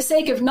for the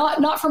sake of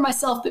not for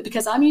myself, but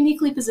because I'm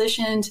uniquely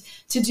positioned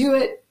to do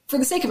it for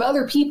the sake of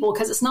other people,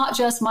 because it's not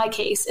just my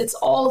case. It's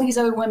all these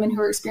other women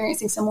who are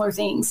experiencing similar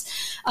things.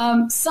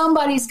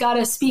 Somebody's got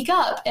to speak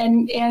up.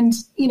 And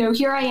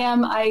here I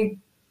am.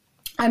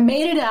 I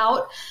made it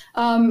out.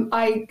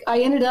 I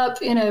ended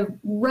up in a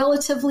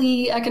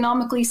relatively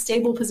economically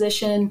stable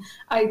position.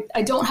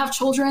 I don't have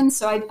children,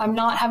 so I'm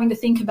not having to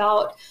think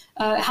about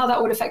how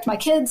that would affect my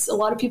kids. A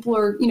lot of people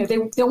are,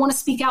 they want to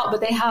speak out, but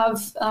they have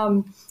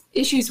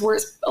issues where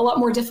it's a lot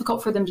more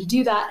difficult for them to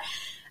do that.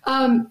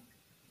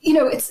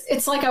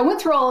 It's like I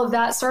went through all of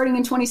that starting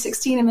in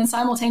 2016, and then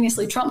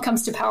simultaneously Trump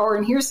comes to power,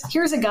 and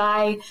here's a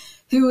guy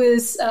who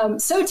is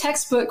so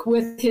textbook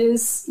with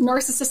his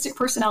narcissistic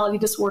personality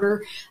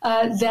disorder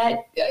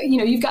that,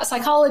 you've got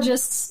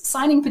psychologists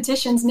signing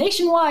petitions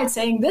nationwide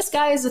saying this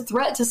guy is a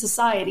threat to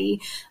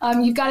society.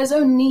 You've got his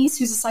own niece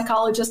who's a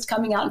psychologist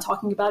coming out and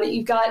talking about it.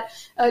 You've got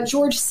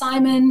George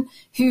Simon,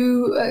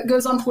 who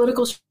goes on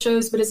political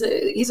shows, but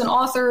he's an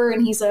author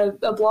and he's a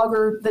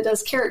blogger that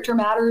does character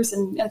matters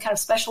and kind of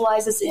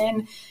specializes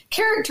in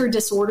character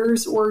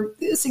disorders or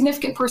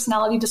significant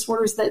personality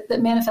disorders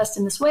that manifest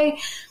in this way.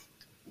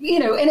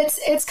 And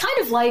it's kind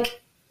of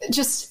like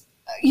just,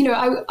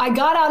 I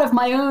got out of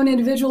my own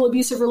individual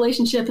abusive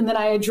relationship, and then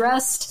I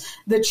addressed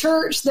the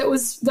church that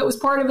was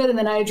part of it. And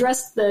then I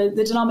addressed the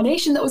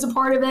denomination that was a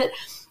part of it.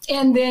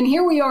 And then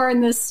here we are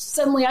in this,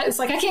 suddenly it's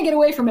like, I can't get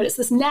away from it. It's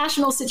this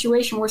national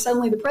situation where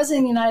suddenly the president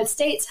of the United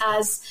States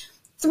has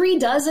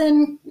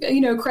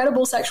 36,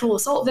 credible sexual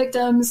assault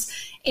victims,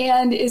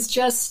 and is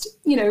just,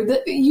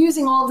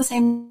 using all the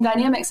same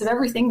dynamics of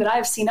everything that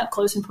I've seen up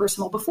close and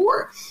personal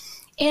before.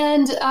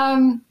 And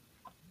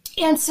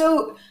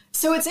so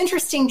it's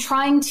interesting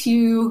trying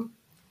to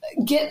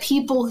get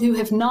people who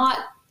have not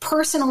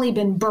personally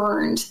been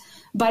burned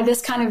by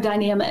this kind of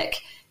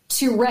dynamic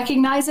to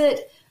recognize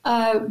it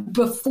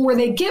before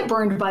they get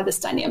burned by this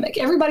dynamic.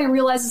 Everybody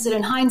realizes it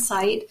in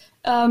hindsight.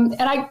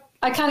 And I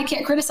kind of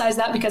can't criticize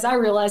that because I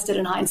realized it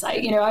in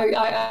hindsight.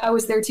 I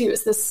was there too.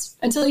 It's this,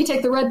 until you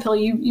take the red pill,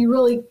 you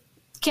really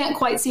can't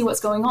quite see what's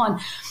going on.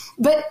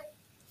 But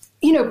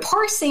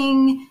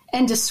parsing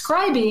and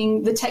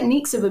describing the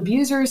techniques of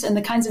abusers and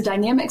the kinds of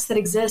dynamics that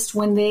exist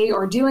when they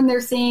are doing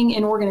their thing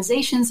in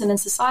organizations and in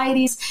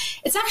societies,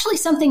 it's actually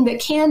something that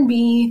can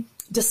be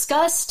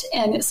discussed,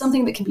 and it's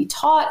something that can be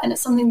taught, and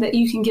it's something that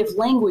you can give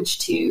language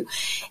to.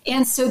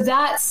 And so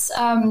that's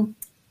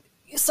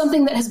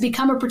something that has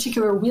become a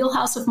particular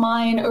wheelhouse of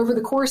mine over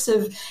the course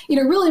of,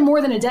 really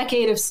more than a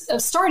decade of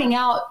starting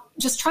out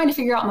just trying to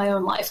figure out my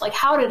own life. Like,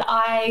 how did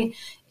I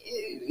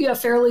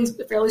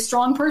fairly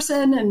strong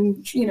person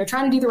and,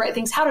 trying to do the right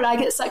things. How did I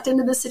get sucked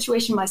into this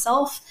situation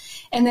myself?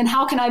 And then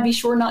how can I be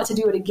sure not to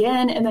do it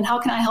again? And then how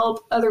can I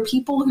help other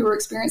people who are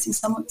experiencing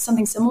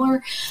something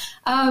similar?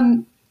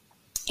 And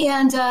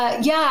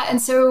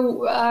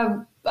so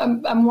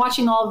I'm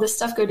watching all of this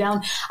stuff go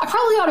down. I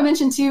probably ought to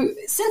mention too,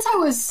 since I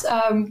was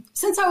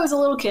a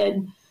little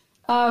kid,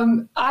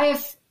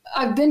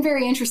 I've been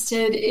very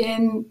interested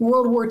in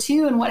World War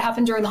II and what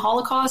happened during the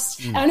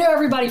Holocaust. And I know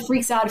everybody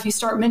freaks out if you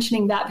start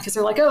mentioning that because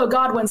they're like, "Oh,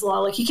 Godwin's law!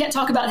 Like you can't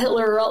talk about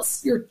Hitler or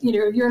else you're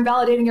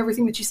invalidating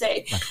everything that you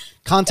say."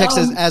 Context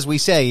is, as we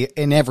say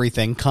in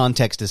everything,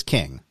 context is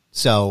king.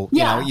 So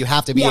you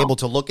have to be able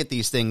to look at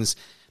these things,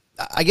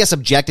 I guess,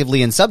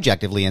 objectively and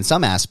subjectively in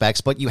some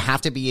aspects, but you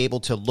have to be able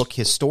to look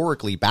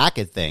historically back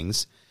at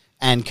things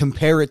and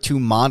compare it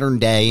to modern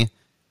day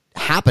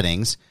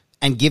happenings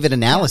and give it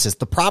analysis,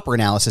 the proper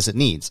analysis it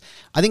needs.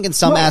 I think in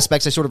some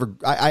aspects,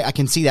 I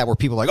can see that where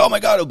people are like, "Oh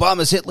my God,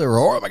 Obama's Hitler,"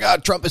 or "Oh my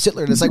God, Trump is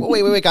Hitler." And it's like, well,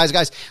 wait, guys,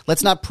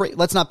 let's not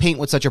paint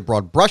with such a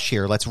broad brush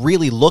here. Let's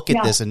really look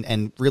at this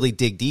and really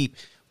dig deep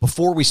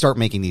before we start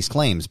making these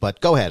claims.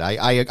 But go ahead.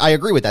 I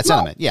agree with that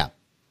sentiment. Yeah.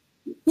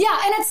 Yeah,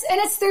 and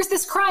it's there's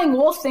this crying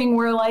wolf thing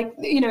where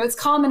it's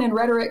common in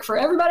rhetoric for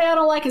everybody I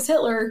don't like is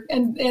Hitler,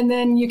 and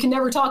then you can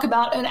never talk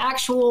about an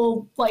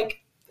actual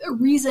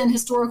reasoned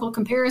historical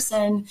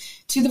comparison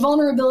to the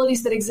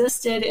vulnerabilities that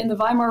existed in the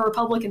Weimar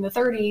Republic in the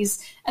 30s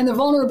and the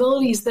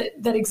vulnerabilities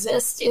that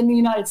exist in the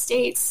United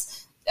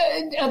States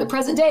at the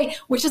present day,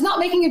 which is not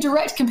making a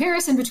direct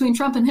comparison between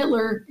Trump and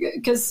Hitler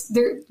because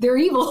they're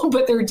evil,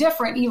 but they're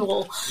different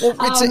evil. Well,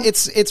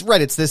 it's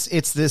right. It's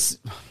this.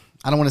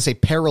 I don't want to say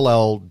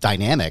parallel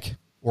dynamic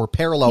or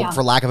parallel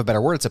for lack of a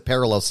better word. It's a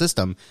parallel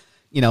system,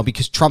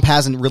 because Trump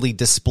hasn't really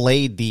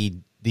displayed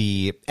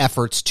the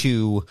efforts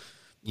to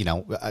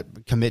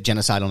commit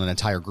genocide on an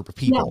entire group of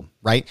people,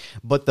 right?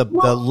 But the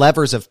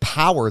levers of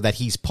power that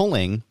he's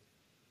pulling,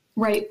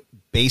 right,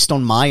 based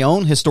on my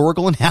own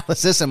historical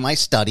analysis and my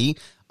study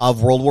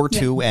of World War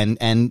II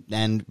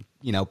and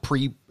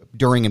pre,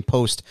 during, and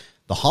post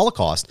the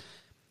Holocaust,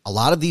 a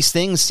lot of these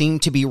things seem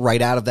to be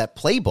right out of that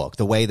playbook.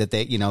 The way that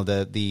they,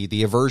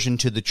 the aversion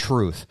to the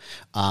truth,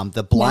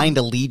 the blind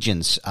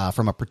allegiance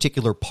from a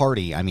particular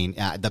party. I mean,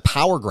 the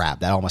power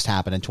grab that almost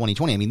happened in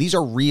 2020. I mean, these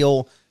are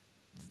real,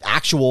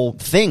 actual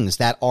things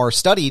that are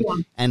studied,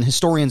 and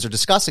historians are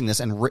discussing this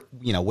and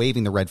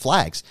waving the red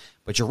flags.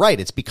 But you're right;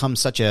 it's become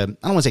such a,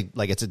 I don't want to say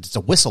it's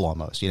a whistle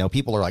almost.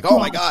 People are like, "Oh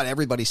my God,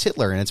 everybody's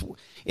Hitler," and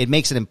it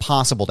makes it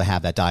impossible to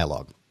have that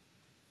dialogue.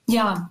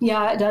 Yeah,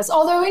 it does.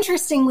 Although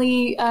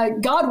interestingly,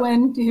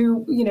 Godwin,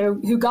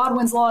 who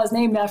Godwin's law is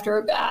named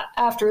after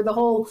the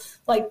whole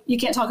you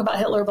can't talk about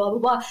Hitler, blah blah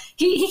blah.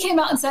 He came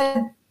out and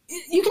said,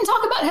 you can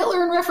talk about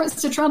Hitler in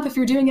reference to Trump if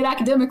you're doing it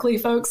academically,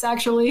 folks.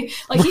 Actually,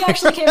 he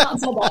actually came out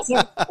and said that.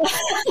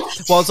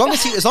 So. Well, as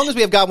long as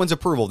we have Godwin's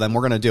approval, then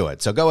we're going to do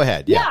it. So go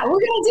ahead. Yeah, we're going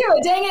to do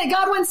it. Dang it,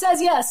 Godwin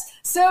says yes.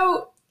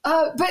 So,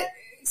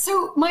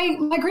 So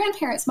my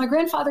grandparents, my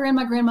grandfather and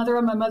my grandmother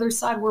on my mother's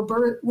side were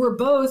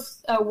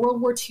both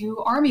World War II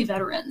Army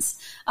veterans.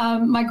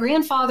 My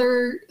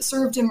grandfather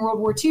served in World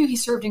War II. He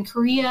served in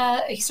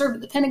Korea. He served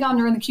at the Pentagon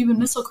during the Cuban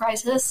Missile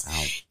Crisis.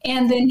 Wow.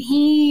 And then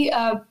he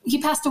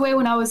passed away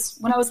when I was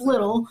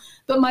little.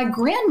 But my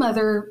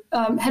grandmother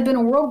had been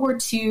a World War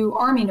II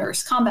Army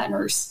nurse, combat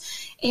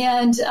nurse.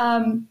 And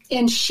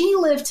she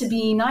lived to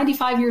be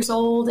 95 years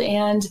old,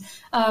 and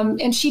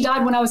she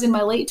died when I was in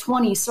my late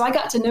 20s. So I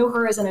got to know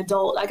her as an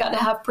adult. I got to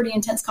have pretty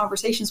intense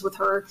conversations with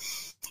her.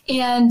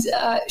 And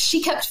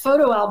she kept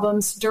photo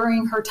albums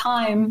during her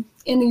time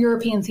in the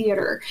European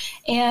theater.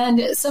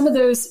 And some of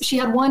those, she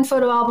had one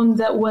photo album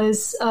that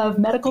was of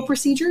medical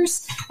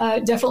procedures.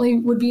 Definitely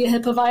would be a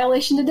HIPAA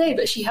violation today,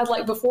 but she had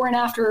before and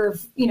after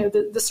of,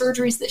 the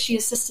surgeries that she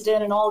assisted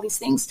in and all of these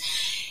things.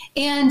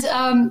 And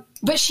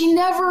but she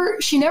never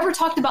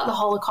talked about the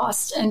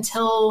Holocaust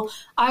until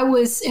I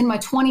was in my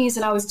 20s,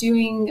 and I was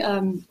doing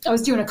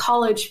a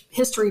college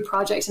history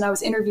project, and I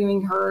was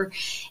interviewing her,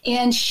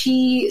 and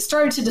she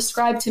started to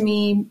describe to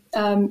me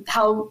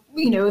how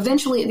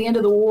eventually at the end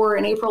of the war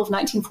in April of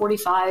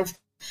 1945,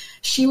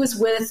 she was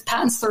with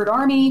Patton's Third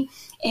Army,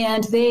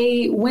 and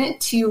they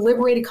went to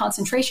liberate a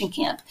concentration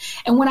camp.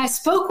 And when I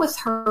spoke with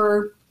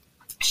her,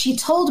 she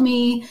told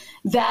me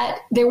that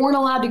they weren't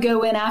allowed to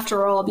go in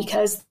after all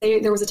because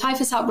there was a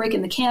typhus outbreak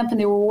in the camp, and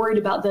they were worried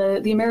about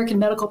the American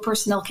medical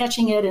personnel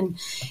catching it. And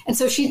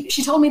so she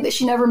told me that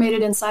she never made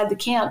it inside the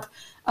camp,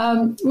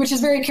 which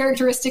is very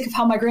characteristic of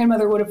how my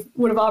grandmother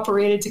would have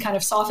operated to kind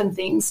of soften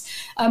things.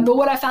 But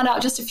what I found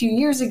out just a few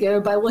years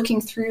ago by looking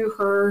through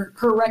her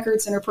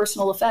records and her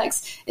personal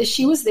effects is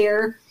she was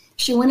there.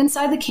 She went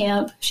inside the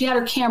camp. She had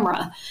her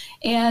camera.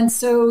 And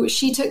so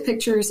she took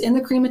pictures in the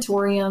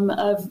crematorium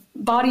of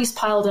bodies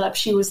piled up.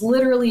 She was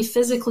literally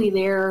physically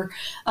there,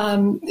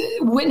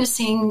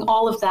 witnessing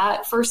all of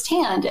that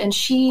firsthand. And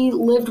she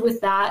lived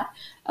with that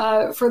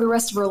for the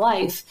rest of her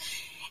life.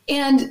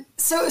 And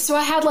so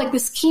I had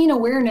this keen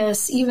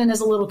awareness, even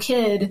as a little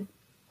kid,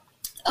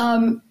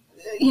 of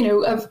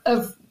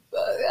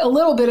a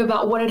little bit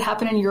about what had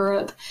happened in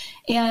Europe.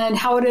 and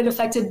how it had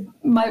affected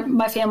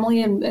my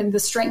family and the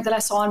strength that I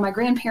saw in my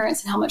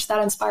grandparents and how much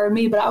that inspired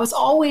me. But I was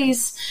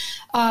always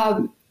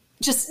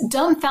just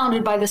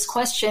dumbfounded by this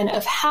question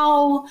of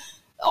how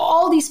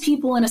all these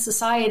people in a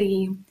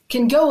society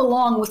can go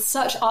along with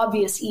such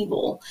obvious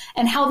evil,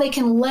 and how they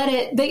can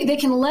they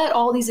can let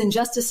all these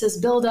injustices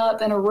build up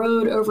and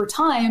erode over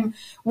time,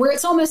 where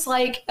it's almost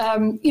like,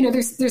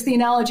 there's the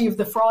analogy of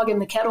the frog in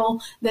the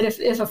kettle, that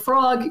if a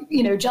frog,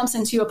 jumps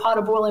into a pot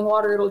of boiling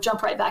water, it'll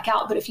jump right back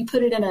out. But if you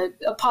put it in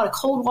a pot of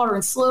cold water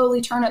and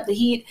slowly turn up the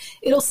heat,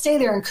 it'll stay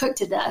there and cook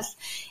to death.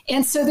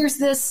 And so there's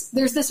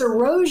this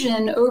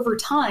erosion over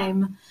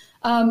time.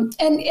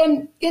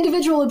 And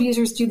individual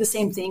abusers do the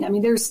same thing. I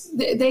mean,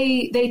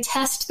 they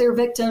test their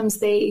victims.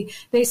 They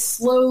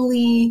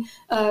slowly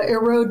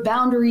erode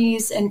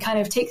boundaries and kind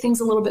of take things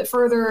a little bit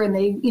further. And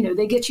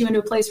they get you into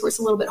a place where it's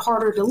a little bit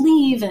harder to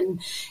leave. And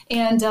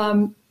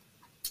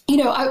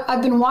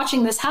I've been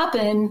watching this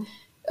happen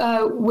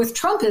with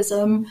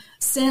Trumpism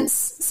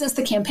since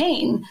the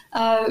campaign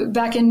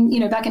back in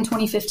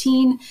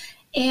 2015.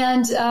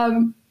 And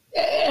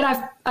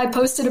I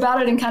posted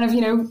about it and kind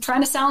of,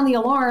 trying to sound the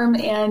alarm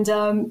and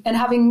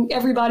having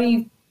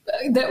everybody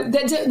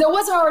that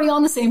wasn't already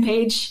on the same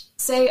page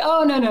say,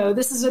 oh, no,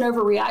 this is an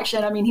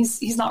overreaction. I mean,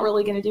 he's not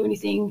really going to do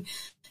anything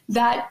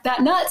that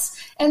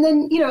nuts. And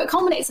then, it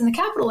culminates in the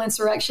Capitol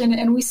insurrection,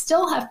 and we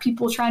still have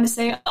people trying to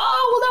say,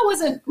 oh, well, that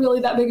wasn't really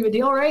that big of a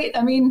deal, right?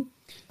 I mean,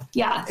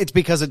 yeah. It's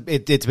because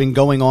it's been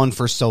going on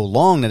for so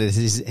long that it's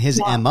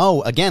his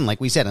MO, again, like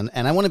we said,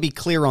 and I want to be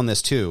clear on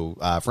this too,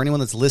 for anyone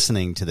that's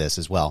listening to this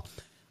as well.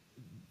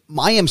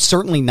 I am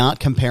certainly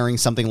not comparing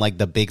something like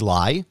the big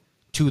lie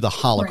to the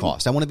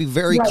Holocaust. Right. I want to be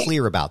very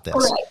clear about this.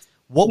 Right.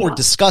 What we're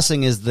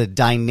discussing is the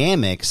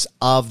dynamics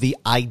of the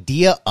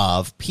idea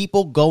of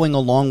people going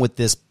along with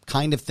this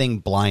kind of thing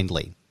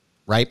blindly,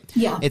 right?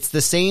 Yeah. It's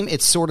the same,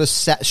 it sort of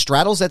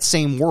straddles that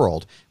same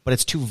world, but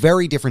it's two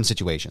very different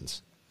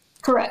situations.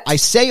 Correct. I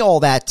say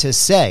all that to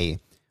say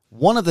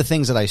one of the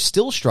things that I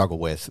still struggle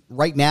with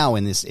right now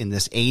in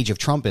this age of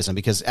Trumpism,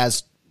 because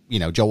as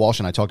Joe Walsh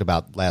and I talked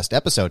about last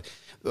episode,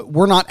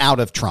 we're not out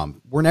of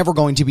Trump. We're never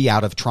going to be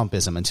out of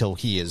Trumpism until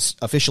he is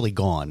officially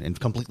gone and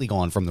completely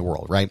gone from the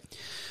world, right?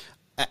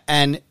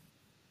 And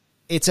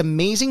it's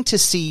amazing to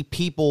see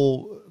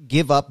people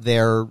give up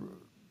their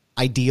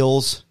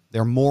ideals,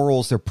 their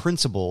morals, their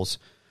principles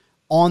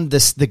on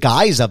the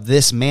guise of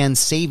this man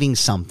saving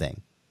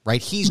something. Right?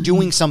 He's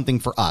doing something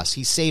for us.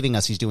 He's saving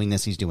us. He's doing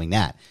this. He's doing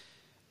that.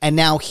 And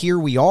now here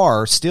we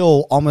are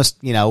still almost,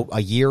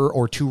 a year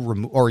or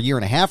two or a year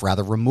and a half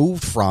rather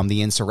removed from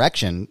the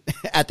insurrection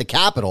at the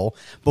Capitol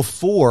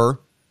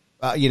before,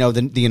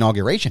 the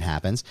inauguration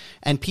happens.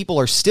 And people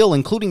are still,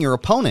 including your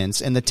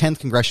opponents in the 10th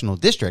Congressional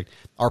District,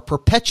 are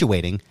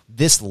perpetuating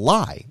this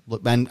lie.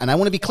 And I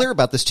want to be clear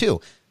about this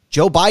too.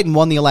 Joe Biden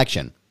won the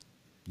election.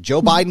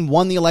 Joe Biden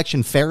won the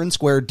election fair and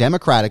square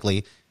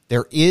democratically.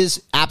 There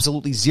is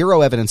absolutely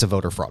zero evidence of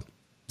voter fraud.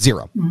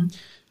 Zero. Mm-hmm.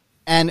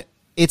 And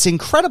it's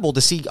incredible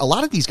to see a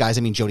lot of these guys.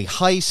 I mean, Jody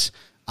Heiss,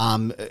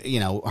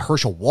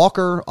 Herschel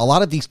Walker, a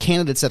lot of these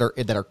candidates that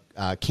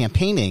are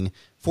campaigning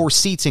for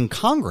seats in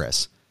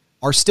Congress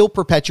are still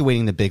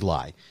perpetuating the big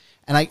lie.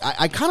 And I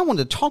kind of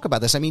wanted to talk about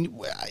this. I mean,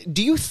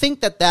 do you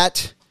think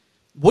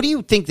what do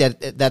you think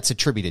that's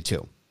attributed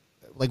to?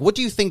 Like, what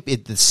do you think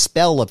the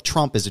spell of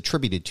Trump is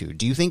attributed to?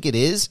 Do you think it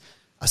is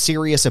a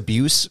serious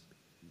abuse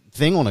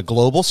thing on a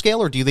global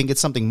scale, or do you think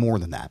it's something more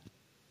than that?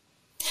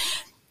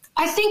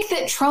 I think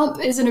that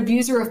Trump is an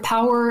abuser of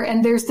power,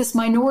 and there's this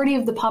minority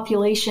of the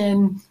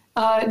population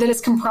that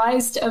is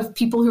comprised of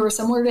people who are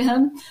similar to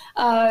him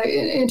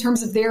in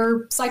terms of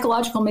their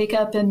psychological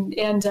makeup and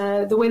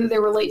the way that they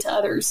relate to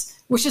others,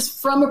 which is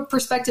from a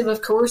perspective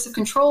of coercive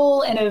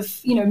control and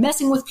of,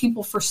 messing with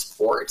people for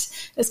sport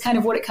is kind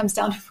of what it comes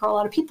down to for a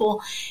lot of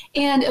people.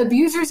 And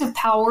abusers of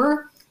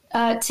power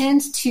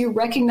tend to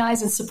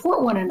recognize and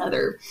support one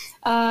another.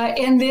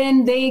 And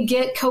then they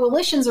get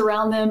coalitions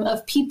around them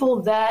of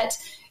people that,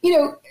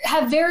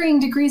 have varying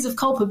degrees of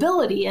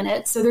culpability in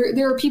it. So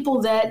there are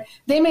people that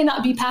they may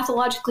not be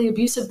pathologically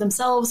abusive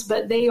themselves,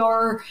 but they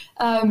are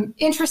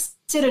interested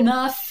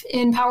enough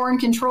in power and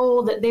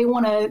control that they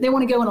want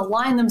to go and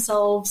align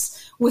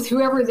themselves with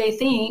whoever they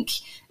think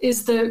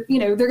is they're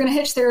going to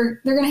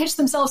hitch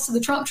themselves to the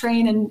Trump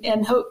train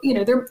and hope,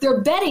 they're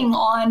betting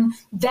on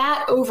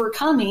that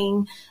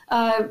overcoming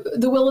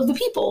the will of the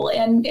people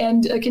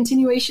and a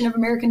continuation of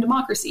American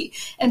democracy.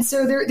 And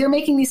so they're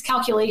making these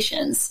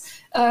calculations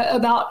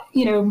about,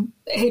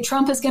 hey,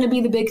 Trump is going to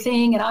be the big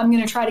thing, and I'm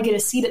going to try to get a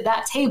seat at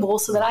that table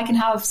so that I can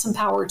have some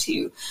power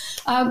too.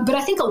 But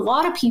I think a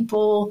lot of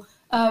people,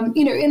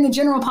 in the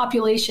general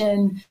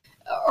population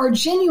are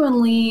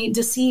genuinely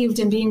deceived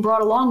and being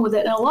brought along with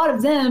it. And a lot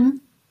of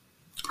them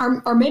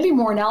are maybe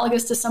more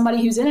analogous to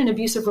somebody who's in an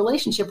abusive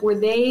relationship where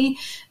they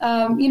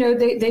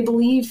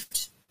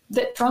believed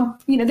that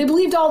Trump, they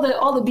believed all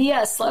the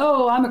BS. Like,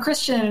 oh, I'm a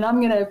Christian and I'm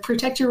going to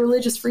protect your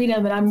religious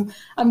freedom and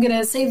I'm going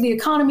to save the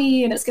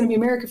economy and it's going to be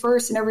America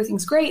first and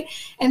everything's great.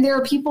 And there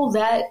are people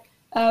that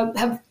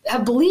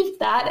have believed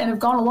that and have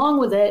gone along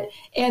with it,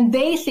 and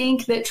they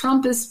think that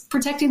Trump is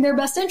protecting their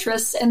best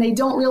interests, and they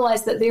don't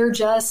realize that they're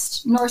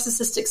just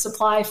narcissistic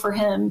supply for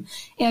him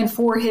and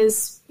for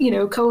his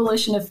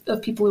coalition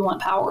of people who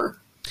want power.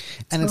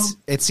 And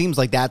it seems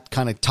like that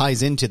kind of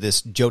ties into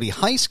this Jody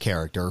Heiss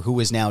character,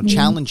 who is now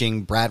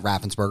challenging Brad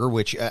Raffensperger,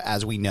 which,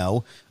 as we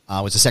know,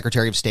 was the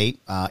Secretary of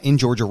State in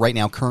Georgia right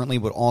now currently,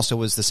 but also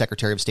was the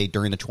Secretary of State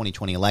during the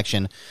 2020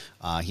 election.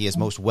 He is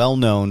most well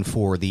known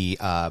for the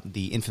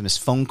infamous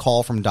phone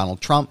call from Donald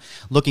Trump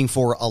looking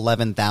for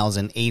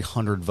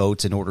 11,800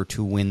 votes in order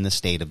to win the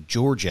state of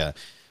Georgia.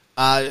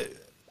 I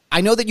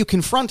know that you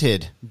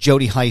confronted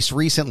Jody Heiss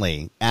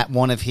recently at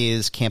one of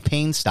his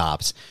campaign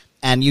stops,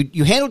 and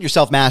you handled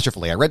yourself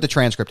masterfully. I read the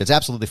transcript. It's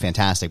absolutely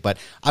fantastic. But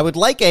I would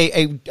like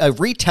a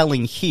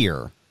retelling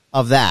here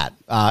of that,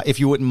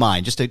 if you wouldn't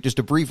mind. Just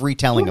a brief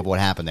retelling of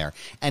what happened there.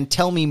 And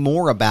tell me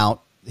more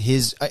about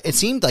his it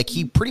seemed like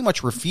he pretty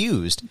much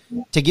refused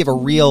to give a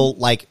real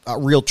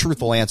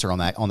truthful answer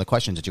on the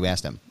questions that you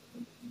asked him.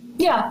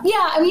 Yeah.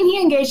 I mean,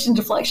 he engaged in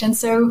deflection.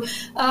 So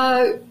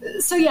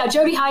yeah,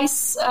 Jody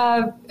Heiss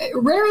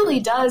rarely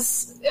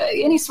does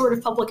any sort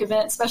of public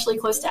event, especially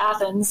close to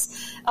Athens.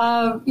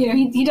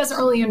 He doesn't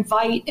really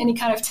invite any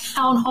kind of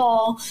town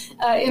hall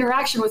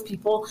interaction with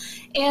people.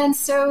 And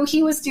so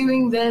he was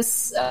doing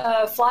this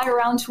fly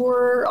around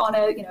tour on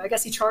I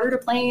guess he chartered a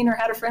plane or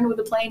had a friend with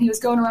a plane. He was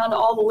going around to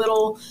all the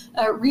little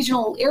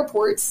regional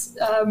airports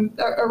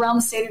around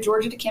the state of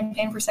Georgia to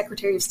campaign for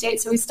Secretary of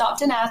State. So he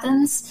stopped in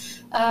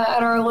Athens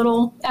at our little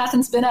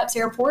Athens Ben Epps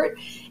airport,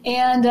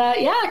 and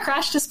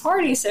crashed his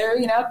party. So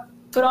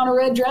put on a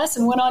red dress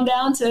and went on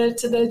down to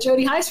the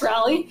Jody Heiss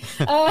rally,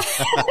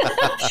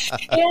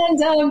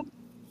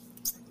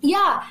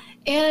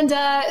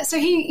 so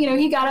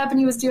he got up and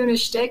he was doing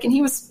his shtick, and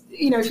he was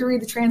if you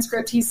read the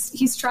transcript,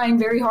 he's trying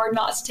very hard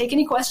not to take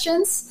any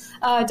questions.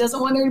 Doesn't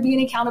want there to be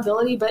any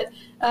accountability, but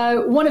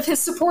one of his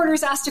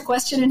supporters asked a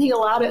question and he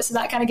allowed it, so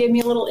that kind of gave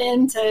me a little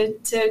in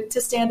to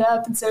stand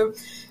up. And so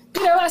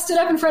I stood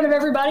up in front of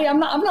everybody. I'm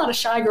not a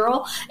shy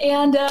girl,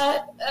 and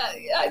I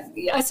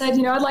said,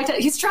 I'd like to.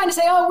 He's trying to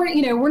say,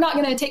 we're not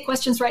going to take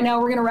questions right now.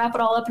 We're going to wrap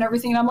it all up and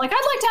everything. And I'm like,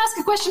 I'd like to ask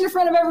a question in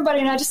front of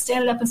everybody, and I just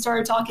standed up and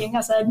started talking.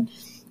 I said,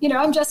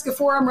 I'm Jessica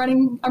Fore. I'm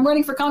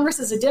running for Congress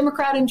as a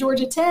Democrat in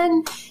Georgia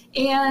 10,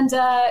 and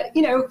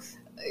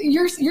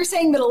You're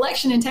saying that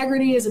election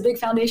integrity is a big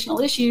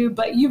foundational issue,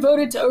 but you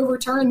voted to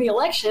overturn the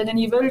election and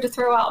you voted to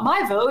throw out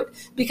my vote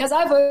because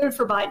I voted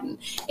for Biden.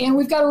 And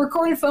we've got a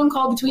recorded phone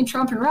call between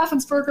Trump and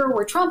Raffensperger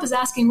where Trump is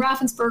asking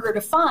Raffensperger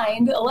to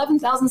find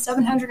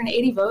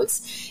 11,780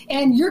 votes,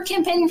 and you're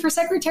campaigning for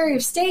Secretary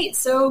of State.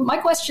 So my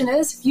question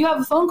is, if you have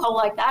a phone call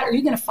like that, are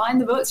you going to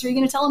find the votes or are you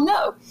going to tell him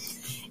no?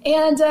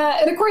 And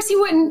of course he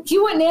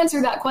wouldn't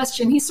answer that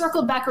question. He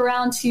circled back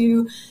around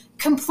to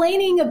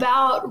complaining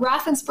about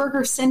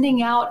Raffensperger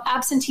sending out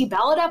absentee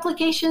ballot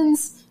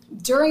applications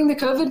during the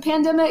COVID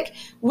pandemic,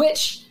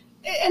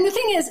 and the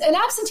thing is, an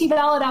absentee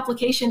ballot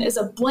application is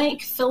a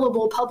blank,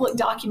 fillable public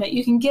document.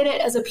 You can get it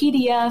as a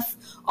PDF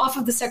off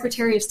of the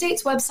Secretary of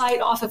State's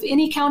website, off of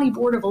any county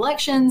board of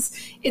elections.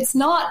 It's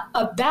not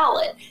a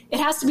ballot. It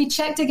has to be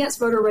checked against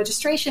voter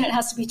registration. It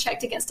has to be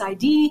checked against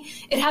ID.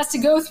 It has to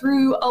go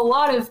through a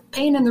lot of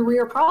pain in the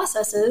rear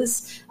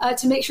processes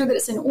to make sure that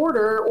it's in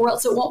order, or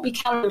else it won't be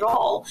counted at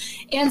all.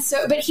 And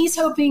so, but he's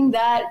hoping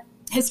that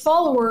his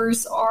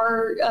followers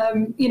are,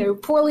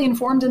 poorly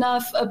informed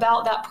enough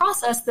about that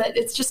process that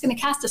it's just going to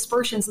cast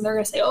aspersions, and they're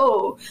going to say,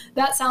 "Oh,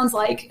 that sounds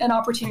like an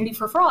opportunity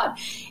for fraud."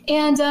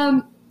 And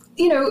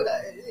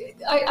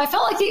I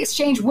felt like the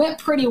exchange went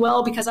pretty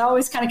well because I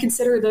always kind of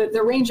consider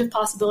the range of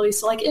possibilities.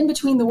 So, like in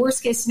between the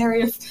worst case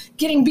scenario of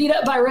getting beat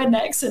up by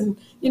rednecks and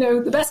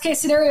the best case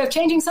scenario of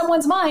changing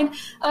someone's mind,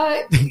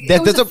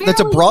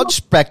 that's a broad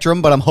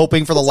spectrum, but I'm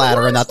hoping for the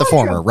latter and not the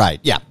former. Right?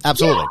 Yeah,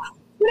 absolutely. Yeah.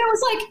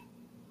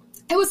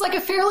 It was like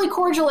a fairly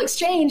cordial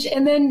exchange,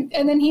 and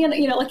then he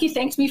he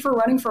thanked me for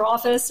running for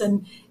office,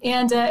 and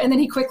then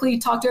he quickly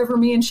talked over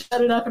me and shut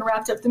it up and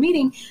wrapped up the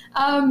meeting.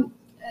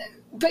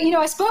 But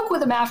I spoke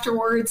with him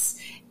afterwards,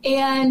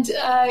 and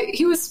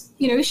he was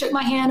he shook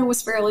my hand and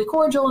was fairly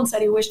cordial and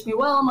said he wished me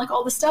well and like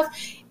all this stuff.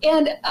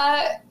 And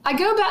I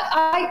go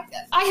back.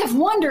 I have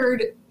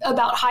wondered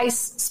about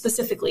Heiss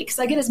specifically because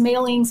I get his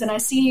mailings and I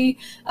see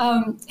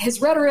his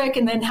rhetoric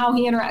and then how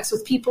he interacts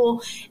with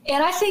people.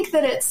 And I think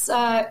that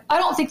I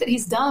don't think that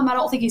he's dumb. I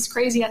don't think he's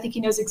crazy. I think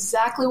he knows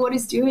exactly what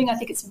he's doing. I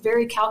think it's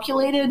very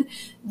calculated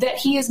that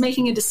he is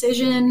making a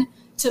decision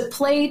to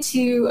play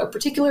to a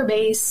particular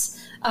base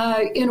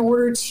in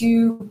order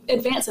to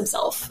advance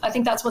himself. I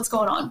think that's what's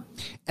going on.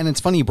 And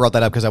it's funny you brought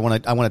that up because I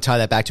want to tie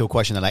that back to a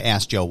question that I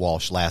asked Joe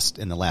Walsh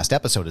in the last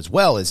episode as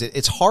well.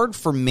 It's hard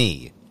for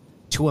me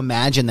to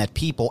imagine that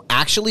people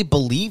actually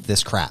believe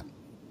this crap.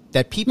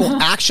 That people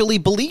actually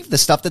believe the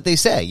stuff that they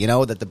say,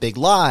 that the big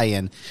lie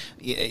and,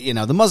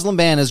 the Muslim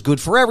ban is good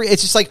for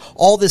it's just like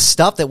all this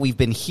stuff that we've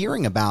been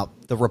hearing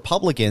about the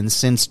Republicans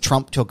since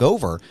Trump took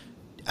over.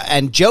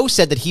 And Joe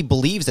said that he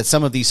believes that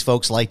some of these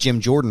folks like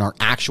Jim Jordan are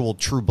actual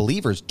true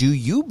believers. Do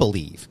you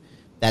believe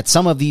that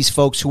some of these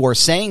folks who are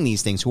saying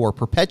these things, who are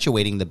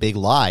perpetuating the big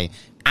lie,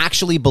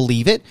 actually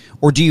believe it?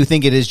 Or do you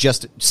think it is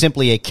just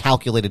simply a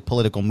calculated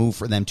political move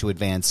for them to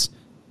advance,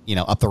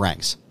 up the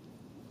ranks?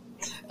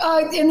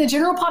 In the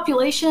general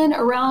population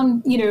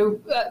around,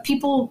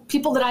 people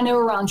that I know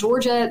around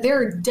Georgia,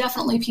 there are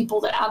definitely people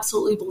that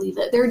absolutely believe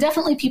it. There are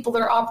definitely people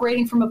that are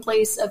operating from a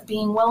place of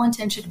being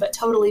well-intentioned but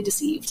totally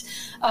deceived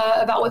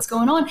about what's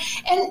going on.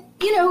 And,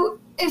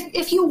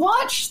 if you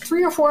watch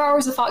 3 or 4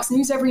 hours of Fox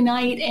News every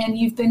night and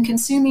you've been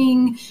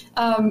consuming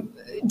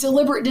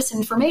deliberate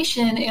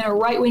disinformation in a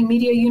right-wing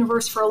media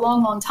universe for a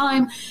long, long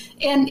time,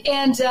 and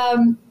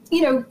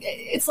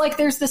it's like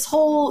there's this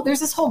whole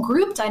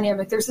group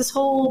dynamic. There's this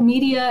whole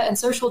media and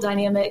social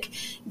dynamic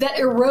that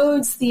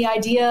erodes the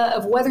idea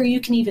of whether you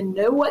can even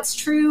know what's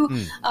true,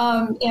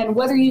 and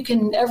whether you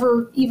can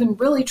ever even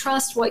really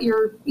trust what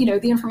the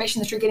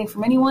information that you're getting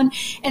from anyone.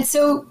 And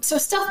so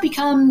stuff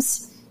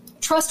becomes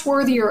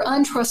trustworthy or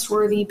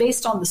untrustworthy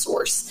based on the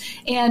source.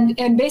 And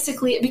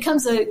basically it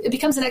becomes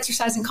an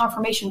exercise in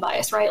confirmation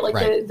bias, right? Like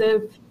right.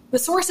 The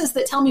sources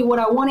that tell me what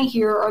I want to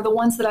hear are the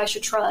ones that I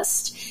should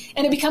trust.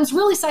 And it becomes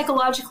really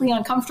psychologically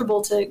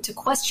uncomfortable to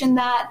question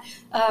that,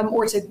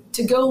 or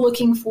to go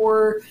looking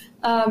for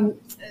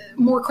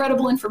more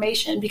credible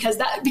information, because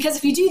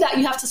if you do that,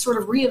 you have to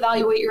sort of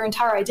reevaluate your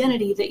entire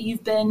identity that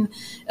you've been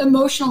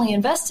emotionally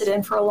invested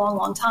in for a long,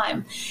 long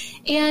time.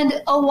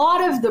 And a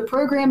lot of the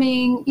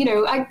programming,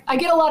 I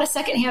get a lot of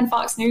secondhand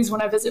Fox News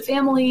when I visit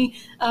family,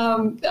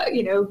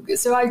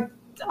 so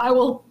I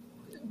will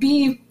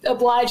be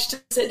obliged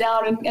to sit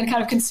down and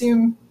kind of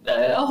consume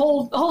a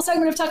whole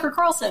segment of Tucker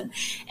Carlson.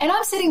 And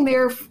I'm sitting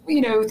there,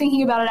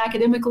 thinking about it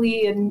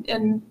academically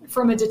and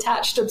from a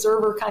detached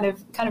observer kind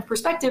of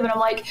perspective. And I'm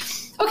like,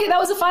 okay, that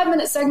was a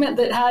 5-minute segment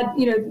that had,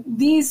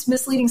 these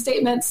misleading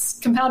statements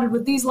compounded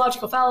with these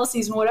logical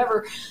fallacies and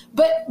whatever.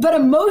 But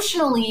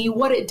emotionally,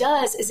 what it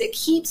does is it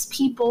keeps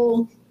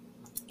people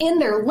in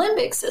their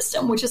limbic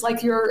system, which is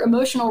like your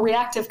emotional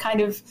reactive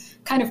kind of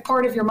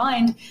part of your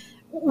mind,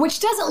 which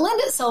doesn't lend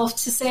itself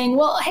to saying,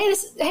 well,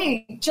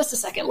 hey, just a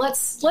second,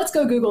 let's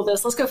go Google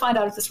this. Let's go find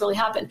out if this really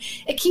happened.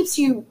 It keeps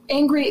you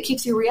angry. It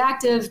keeps you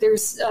reactive.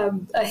 There's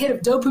a hit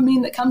of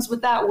dopamine that comes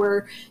with that,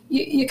 where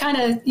you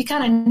kind of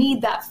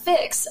need that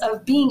fix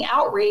of being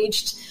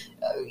outraged,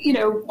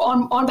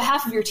 on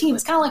behalf of your team.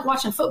 It's kind of like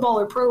watching football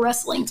or pro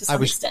wrestling to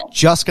some extent. I was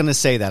just going to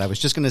say that. I was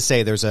just going to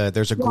say there's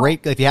a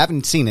great, if you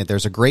haven't seen it,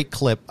 there's a great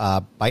clip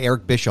by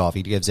Eric Bischoff.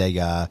 He gives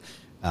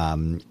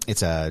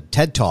it's a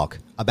TED Talk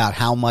about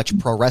how much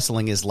pro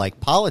wrestling is like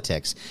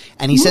politics.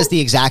 And he says the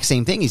exact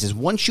same thing. He says,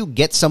 once you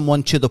get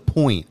someone to the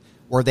point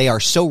where they are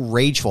so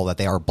rageful that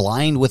they are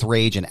blind with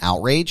rage and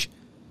outrage,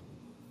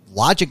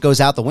 logic goes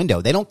out the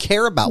window. They don't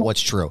care about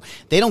what's true.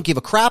 They don't give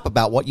a crap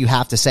about what you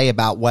have to say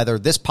about whether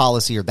this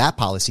policy or that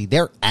policy.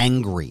 They're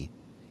angry.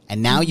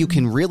 And now you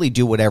can really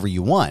do whatever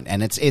you want.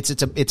 And it's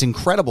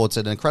incredible. It's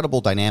an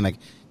incredible dynamic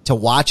to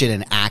watch it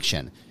in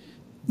action.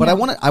 But I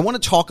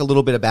want to talk a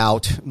little bit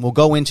about. We'll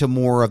go into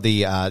more of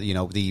the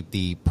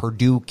the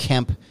Purdue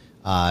Kemp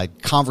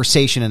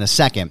conversation in a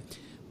second.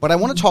 But I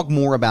want to talk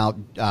more about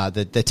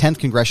the 10th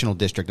congressional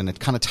district, and it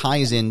kind of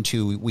ties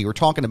into. We were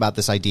talking about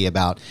this idea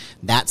about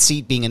that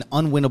seat being an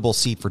unwinnable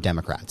seat for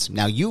Democrats.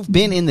 Now, you've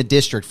been in the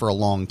district for a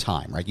long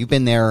time, right? You've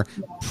been there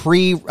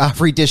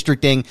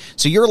pre-redistricting,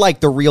 so you're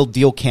like the real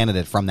deal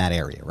candidate from that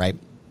area, right?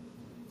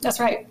 That's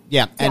right.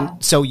 Yeah.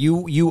 And so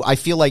I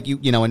feel like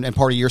and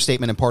part of your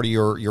statement and part of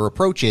your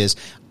approach is,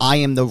 I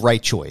am the right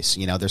choice.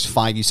 There's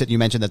 5, you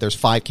mentioned that there's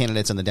 5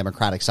 candidates on the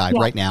Democratic side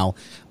right now.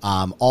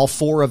 All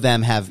 4 of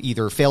them have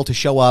either failed to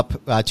show up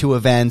to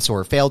events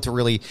or failed to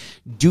really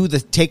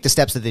take the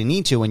steps that they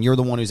need to. And you're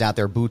the one who's out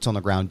there, boots on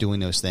the ground,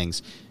 doing those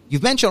things.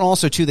 You've mentioned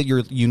also too, that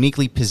you're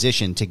uniquely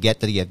positioned to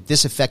get the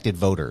disaffected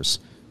voters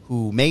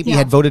who maybe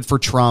had voted for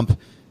Trump,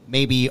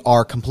 maybe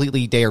are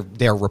completely,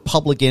 they're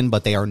Republican,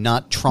 but they are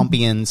not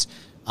Trumpians,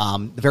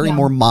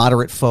 more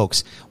moderate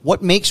folks.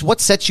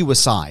 What sets you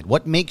aside?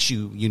 What makes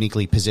you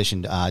uniquely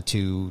positioned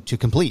to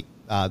complete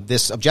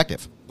this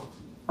objective?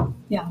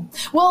 Yeah.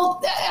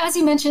 Well, as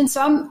you mentioned,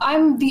 so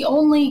I'm the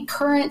only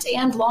current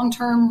and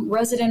long-term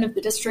resident of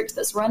the district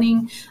that's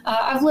running.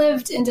 I've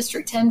lived in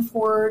District 10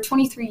 for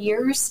 23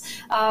 years,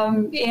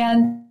 and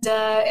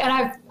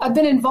I've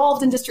been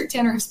involved in District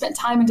 10 or have spent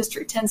time in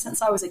District 10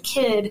 since I was a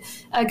kid,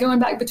 going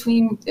back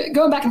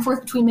and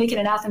forth between Macon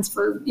and Athens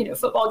for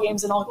football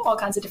games and all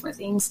kinds of different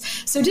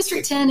things. So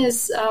District 10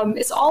 is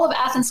it's all of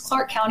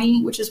Athens-Clarke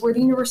County, which is where the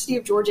University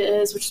of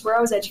Georgia is, which is where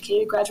I was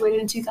educated, graduated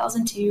in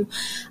 2002.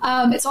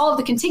 It's all of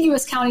the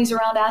contiguous counties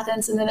around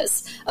Athens, and then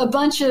it's a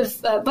bunch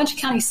of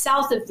counties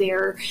south of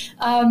there.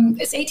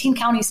 It's 18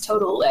 counties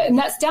total, and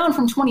that's down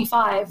from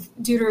 25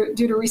 due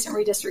to recent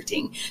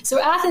redistricting.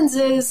 So Athens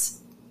is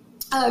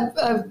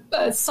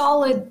a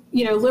solid,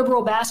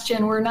 liberal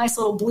bastion. We're a nice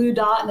little blue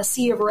dot in a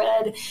sea of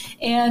red.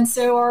 And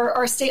so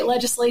our state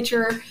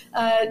legislature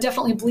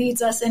definitely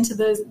bleeds us into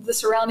the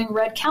surrounding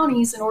red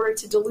counties in order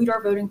to dilute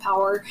our voting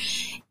power.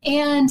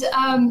 And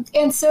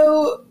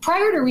so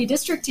prior to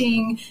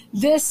redistricting,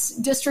 this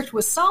district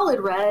was solid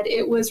red.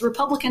 It was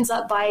Republicans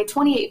up by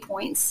 28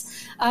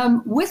 points.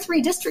 With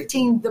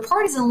redistricting, the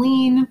partisan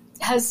lean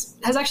has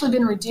actually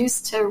been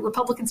reduced to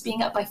Republicans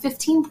being up by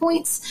 15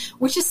 points,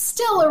 which is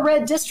still a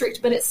red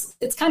district, but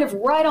it's kind of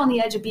right on the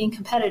edge of being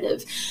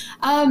competitive.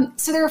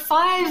 So there are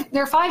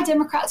five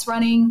Democrats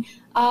running.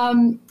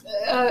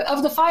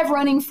 Of the 5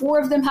 running, 4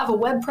 of them have a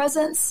web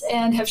presence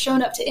and have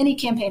shown up to any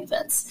campaign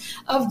events.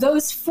 Of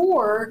those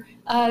 4,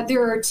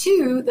 there are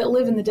 2 that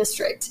live in the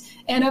district.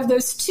 And of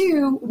those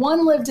 2,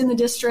 1 lived in the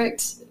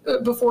district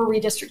before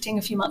redistricting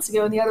a few months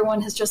ago, and the other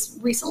one has just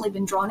recently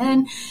been drawn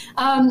in.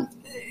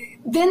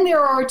 Then there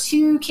are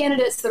 2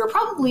 candidates that are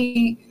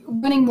probably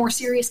running more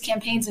serious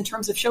campaigns in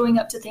terms of showing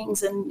up to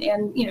things and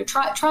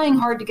trying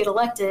hard to get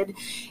elected,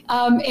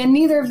 and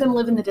neither of them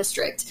live in the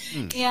district.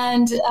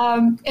 And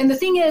the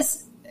thing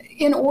is,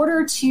 in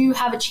order to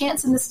have a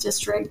chance in this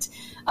district,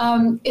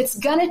 it's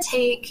going to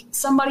take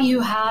somebody who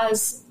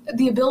has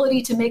the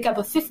ability to make up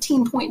a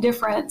 15-point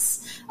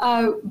difference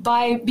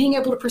by being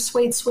able to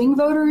persuade swing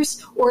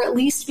voters, or at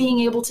least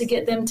being able to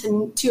get them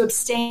to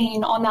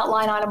abstain on that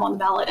line item on the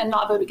ballot and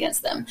not vote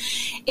against them.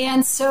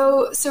 And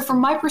so from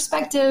my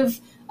perspective,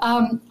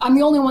 I'm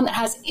the only one that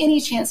has any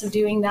chance of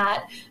doing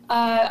that.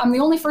 I'm the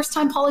only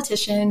first-time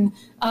politician.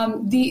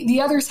 The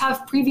others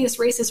have previous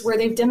races where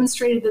they've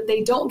demonstrated that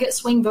they don't get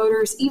swing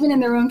voters, even in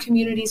their own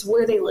communities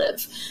where they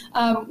live,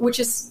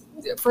 which is,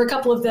 for a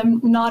couple of them,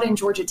 not in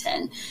Georgia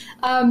 10.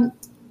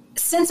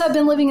 Since I've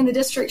been living in the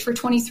district for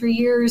 23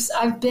 years,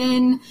 I've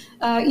been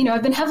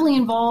heavily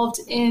involved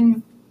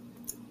in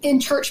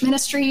church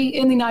ministry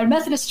in the United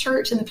Methodist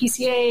Church, in the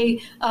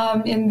PCA,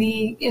 in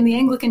the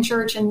Anglican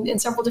Church, and in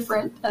several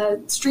different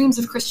streams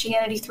of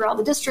Christianity throughout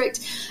the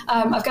district.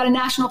 I've got a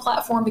national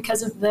platform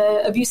because of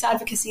the abuse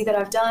advocacy that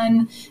I've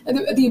done,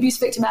 the abuse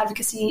victim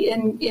advocacy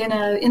in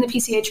the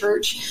PCA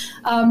Church.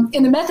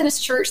 In the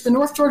Methodist Church, the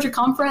North Georgia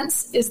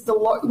Conference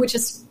which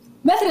is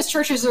Methodist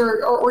churches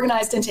are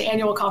organized into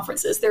annual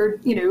conferences. They're,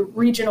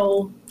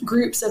 regional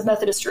groups of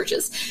Methodist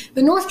churches.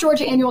 The North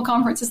Georgia Annual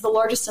Conference is the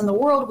largest in the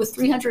world with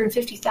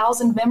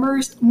 350,000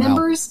 members.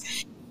 Wow.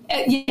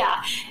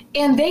 Yeah.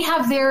 And they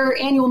have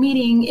their annual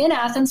meeting in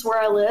Athens,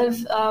 where I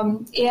live.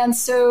 And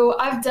so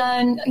I've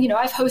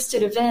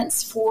hosted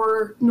events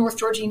for North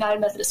Georgia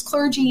United Methodist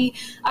clergy.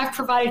 I've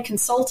provided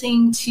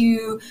consulting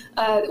to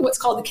what's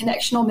called the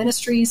Connectional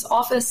Ministries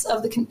Office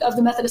of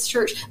the Methodist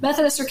Church.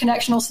 Methodists are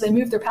connectional, so they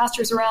move their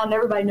pastors around, and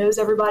everybody knows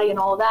everybody and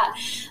all of that.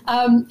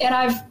 And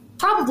I've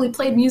probably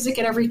played music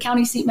at every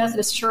county seat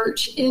Methodist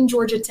church in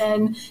Georgia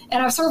 10,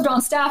 and I've served on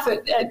staff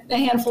at a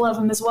handful of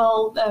them as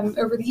well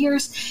over the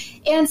years.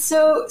 And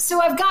so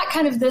I've got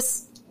kind of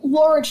this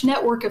large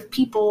network of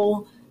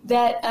people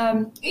that,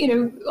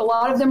 a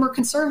lot of them are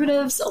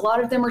conservatives, a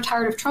lot of them are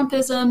tired of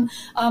Trumpism,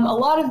 a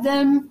lot of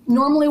them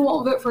normally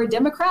won't vote for a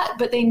Democrat,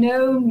 but they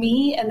know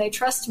me and they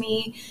trust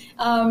me,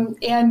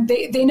 and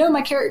they know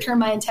my character and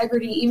my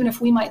integrity, even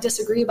if we might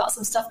disagree about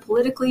some stuff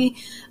politically.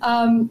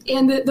 And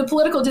the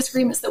political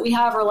disagreements that we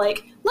have are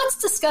like, let's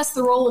discuss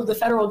the role of the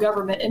federal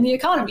government in the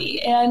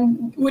economy,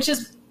 and which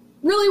is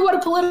really what a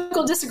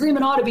political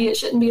disagreement ought to be. It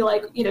shouldn't be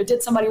like,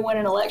 did somebody win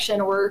an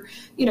election, or,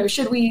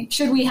 should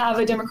we have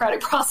a democratic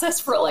process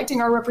for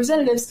electing our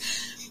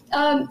representatives?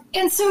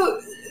 And so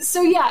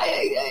yeah,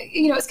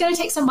 it's going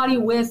to take somebody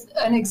with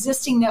an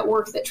existing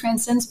network that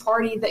transcends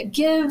party, that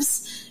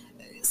gives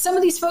some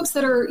of these folks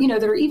that are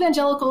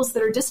evangelicals,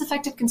 that are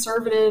disaffected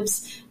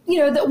conservatives,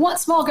 that want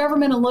small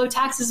government and low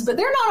taxes, but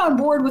they're not on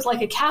board with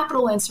like a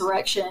capital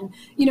insurrection.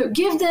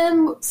 Give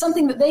them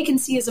something that they can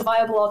see as a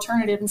viable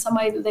alternative, and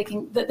somebody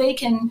that they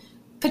can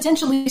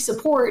potentially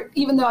support,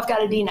 even though I've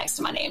got a D next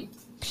to my name.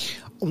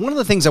 One of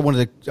the things I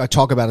wanted to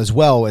talk about as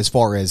well, as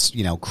far as,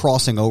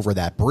 crossing over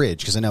that bridge,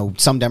 because I know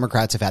some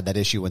Democrats have had that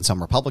issue and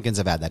some Republicans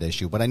have had that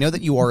issue, but I know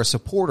that you are a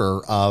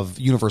supporter of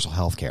universal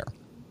health care.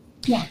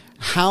 Yeah.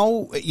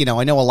 How,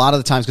 I know a lot of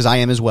the times, because I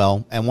am as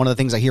well, and one of the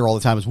things I hear all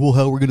the time is, well,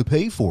 how are we going to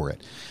pay for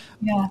it?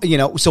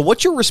 Yeah. So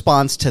what's your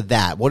response to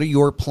that? What are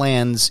your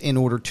plans in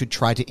order to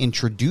try to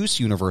introduce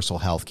universal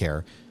health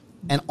care?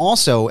 And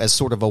also, as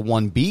sort of a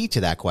 1B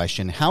to that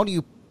question, how do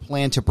you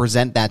plan to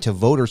present that to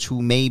voters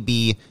who may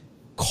be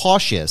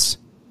cautious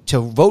to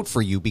vote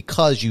for you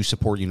because you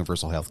support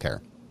universal health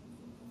care?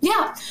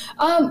 Yeah.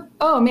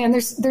 Oh man,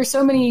 there's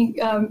so many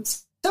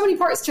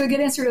parts to a good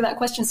answer to that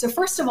question. So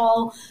first of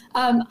all,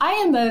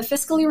 I am a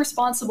fiscally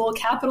responsible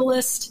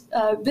capitalist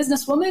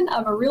businesswoman.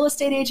 I'm a real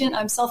estate agent.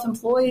 I'm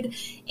self-employed,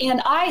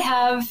 and I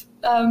have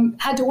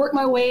had to work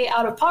my way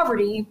out of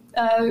poverty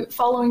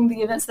following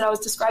the events that I was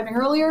describing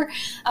earlier.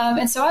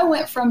 And so I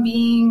went from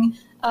being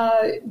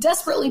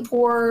desperately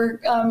poor,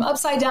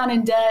 upside down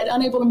in debt,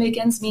 unable to make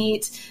ends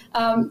meet,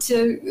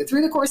 to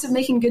through the course of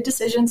making good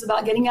decisions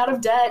about getting out of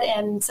debt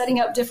and setting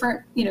up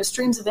different,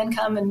 streams of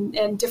income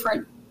and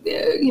different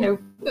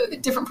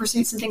different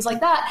pursuits and things like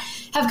that,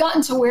 have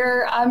gotten to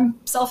where I'm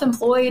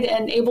self-employed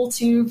and able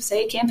to,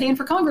 say, campaign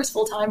for Congress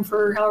full time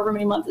for however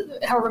many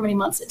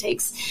months it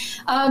takes.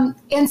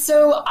 And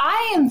so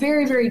I am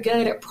very, very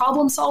good at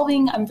problem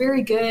solving. I'm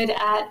very good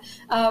at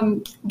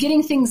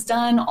getting things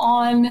done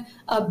on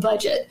a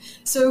budget.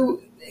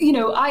 So,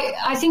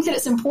 I think that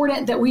it's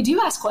important that we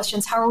do ask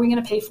questions. How are we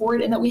going to pay for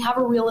it? And that we have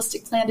a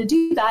realistic plan to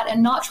do that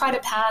and not try to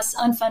pass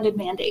unfunded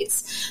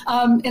mandates.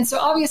 And so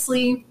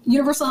obviously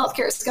universal health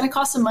care is going to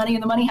cost some money,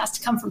 and the money has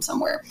to come from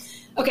somewhere.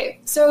 Okay.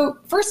 So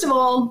first of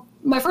all,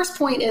 my first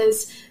point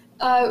is,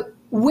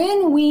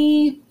 when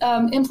we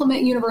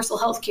implement universal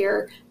health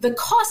care, the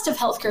cost of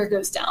health care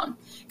goes down.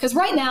 Because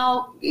right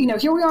now,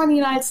 here we are in the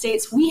United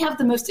States, we have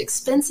the most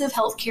expensive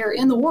health care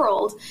in the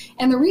world.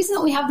 And the reason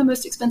that we have the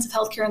most expensive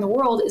health care in the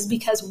world is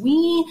because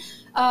we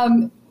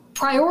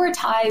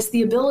prioritize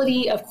the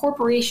ability of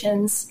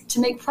corporations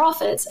to make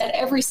profits at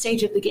every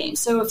stage of the game.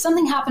 So if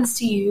something happens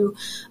to you,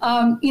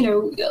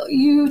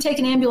 you take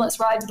an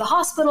ambulance ride to the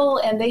hospital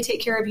and they take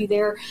care of you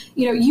there,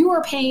 you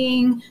are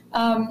paying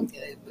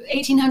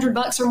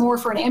 $1,800 or more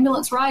for an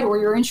ambulance ride, or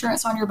your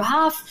insurance on your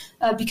behalf,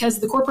 because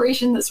the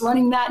corporation that's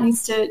running that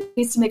needs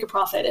to make a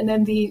profit. And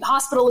then the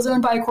hospital is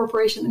owned by a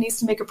corporation that needs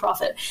to make a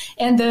profit.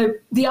 And the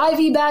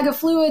IV bag of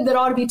fluid that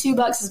ought to be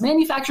 $2 is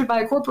manufactured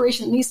by a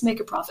corporation that needs to make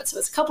a profit. So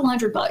it's a couple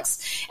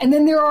 $100. And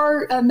then there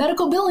are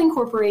medical billing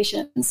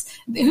corporations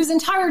whose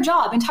entire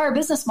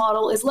business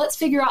model is, let's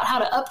figure out how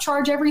to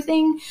upcharge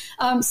everything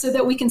so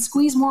that we can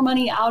squeeze more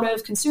money out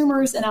of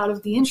consumers and out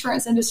of the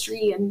insurance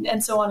industry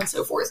and so on and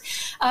so forth.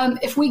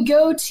 If we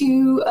go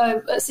to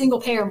a single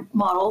payer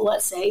model,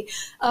 let's say,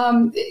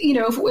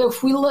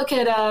 if we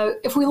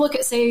look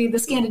at say the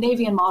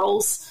Scandinavian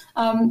models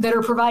that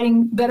are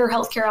providing better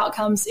healthcare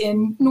outcomes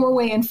in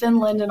Norway and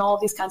Finland and all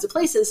of these kinds of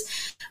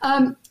places,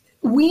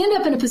 we end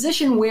up in a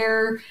position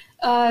where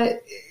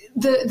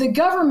the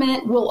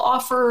government will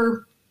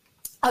offer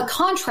a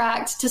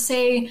contract to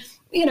say,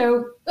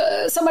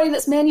 somebody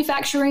that's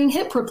manufacturing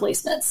hip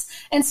replacements.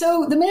 And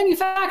so the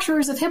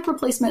manufacturers of hip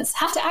replacements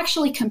have to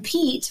actually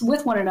compete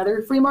with one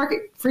another. Free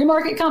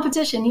market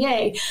competition,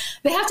 yay.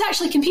 They have to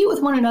actually compete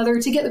with one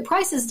another to get the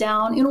prices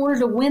down in order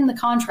to win the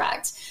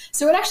contract.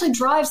 So it actually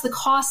drives the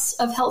costs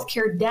of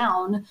healthcare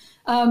down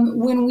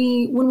when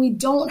we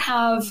don't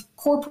have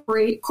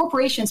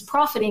corporations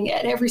profiting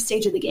at every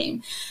stage of the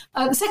game.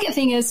 The second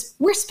thing is,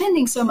 we're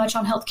spending so much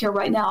on healthcare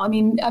right now. I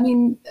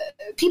mean,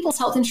 people's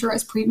health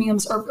insurance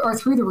premiums are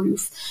through the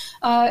roof.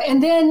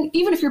 And then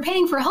even if you're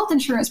paying for a health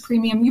insurance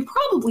premium, you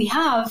probably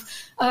have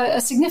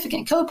a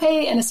significant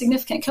copay and a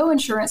significant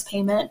coinsurance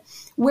payment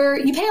where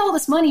you pay all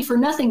this money for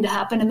nothing to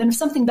happen. And then if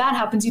something bad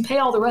happens, you pay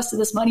all the rest of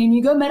this money and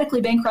you go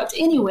medically bankrupt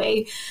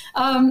anyway,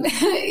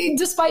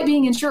 despite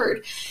being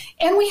insured.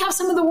 And we have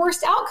some of the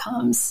worst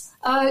outcomes,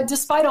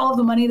 despite all of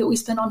the money that we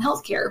spend on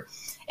healthcare.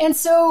 And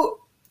so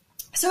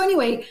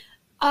anyway,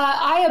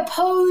 I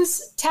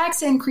oppose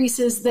tax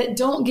increases that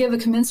don't give a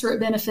commensurate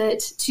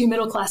benefit to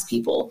middle-class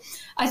people.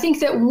 I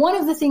think that one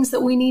of the things that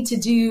we need to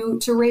do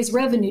to raise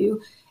revenue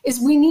is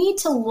we need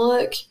to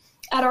look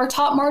at our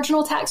top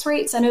marginal tax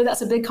rates. I know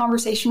that's a big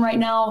conversation right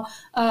now,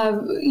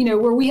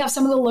 where we have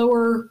some of the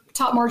lower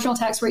top marginal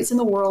tax rates in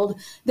the world.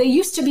 They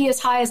used to be as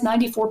high as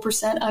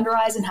 94% under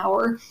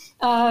Eisenhower.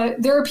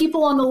 There are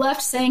people on the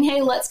left saying,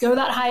 hey, let's go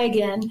that high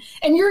again.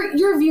 And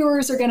your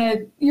viewers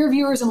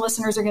and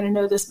listeners are going to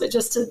know this, but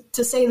just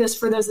to say this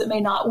for those that may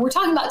not, when we're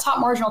talking about top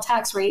marginal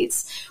tax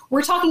rates,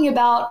 we're talking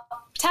about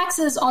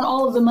taxes on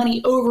all of the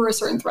money over a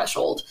certain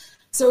threshold.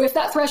 So if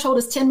that threshold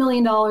is $10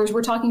 million,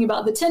 we're talking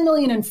about the $10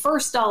 million in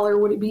first dollar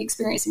would it be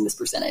experiencing this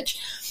percentage.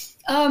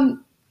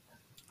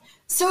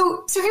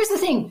 So here's the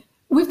thing.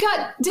 We've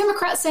got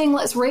Democrats saying,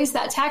 let's raise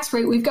that tax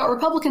rate. We've got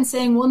Republicans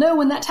saying, well, no,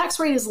 when that tax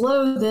rate is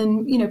low,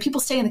 then, people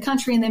stay in the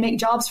country and they make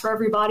jobs for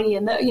everybody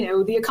and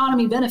the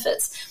economy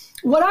benefits.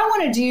 What I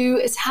want to do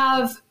is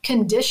have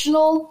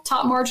conditional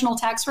top marginal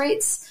tax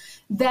rates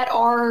that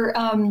are,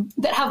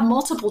 that have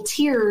multiple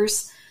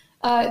tiers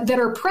that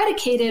are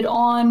predicated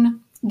on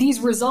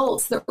these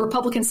results that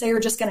Republicans say are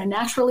just going to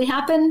naturally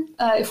happen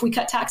if we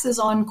cut taxes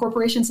on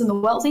corporations and the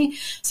wealthy.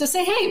 So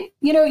say, hey,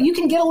 you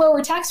can get a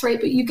lower tax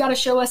rate, but you've got to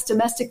show us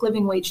domestic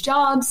living wage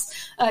jobs.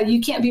 You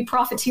can't be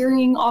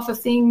profiteering off of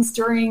things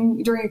during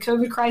a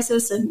COVID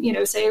crisis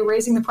and, say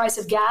raising the price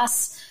of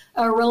gas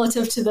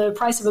relative to the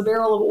price of a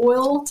barrel of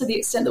oil to the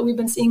extent that we've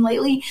been seeing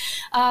lately.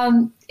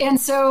 And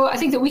so I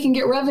think that we can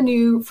get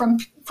revenue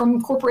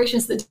from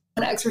corporations that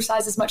don't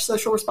exercise as much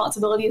social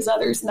responsibility as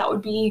others. And that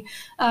would be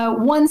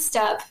one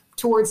step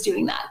towards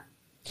doing that.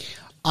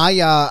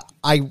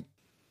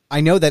 I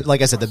know that,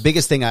 like I said, the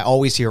biggest thing I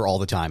always hear all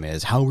the time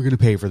is, how are we going to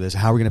pay for this?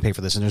 How are we going to pay for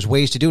this? And there's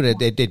ways to do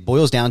it. It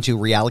boils down to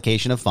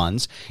reallocation of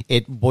funds.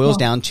 It boils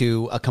down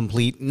to a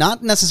complete,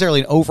 not necessarily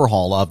an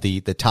overhaul of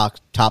the top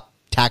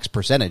tax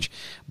percentage,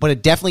 but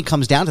it definitely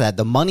comes down to that.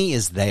 The money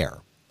is there.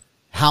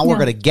 How we're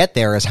going to get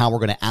there is how we're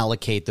going to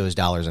allocate those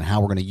dollars and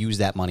how we're going to use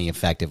that money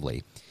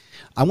effectively.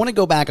 I want to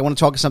go back. I want to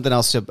talk something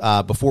else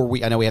before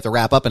I know we have to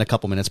wrap up in a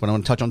couple minutes, but I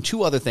want to touch on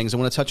two other things. I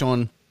want to touch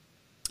on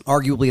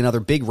arguably another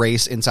big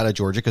race inside of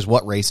Georgia, because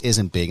what race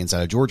isn't big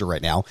inside of Georgia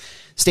right now?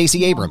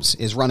 Stacey Abrams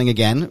is running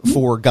again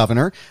for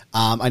governor.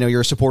 I know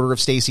you're a supporter of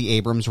Stacey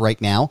Abrams right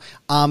now.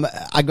 I'm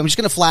just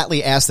going to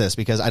flatly ask this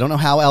because I don't know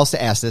how else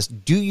to ask this.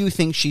 Do you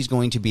think she's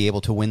going to be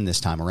able to win this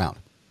time around?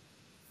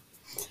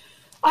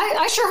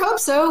 I sure hope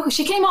so.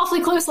 She came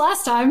awfully close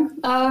last time,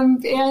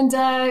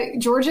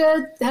 and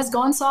Georgia has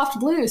gone soft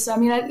blue. So, I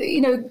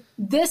mean,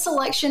 this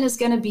election is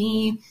going to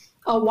be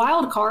a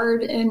wild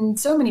card in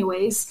so many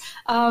ways.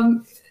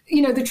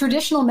 The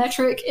traditional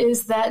metric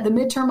is that the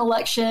midterm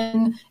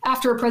election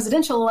after a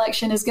presidential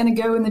election is going to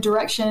go in the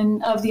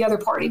direction of the other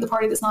party, the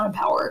party that's not in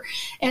power.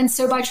 And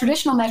so by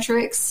traditional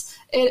metrics,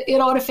 it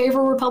ought to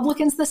favor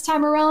Republicans this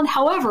time around.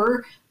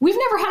 However, we've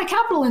never had a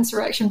Capitol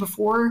insurrection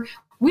before.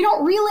 We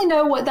don't really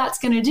know what that's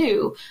going to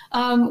do.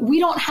 We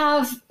don't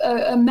have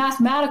a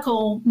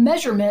mathematical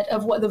measurement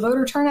of what the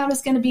voter turnout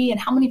is going to be and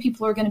how many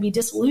people are going to be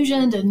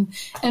disillusioned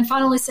and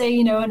finally say,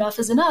 enough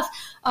is enough.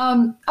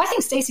 I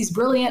think Stacey's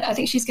brilliant. I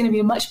think she's going to be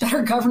a much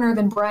better governor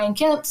than Brian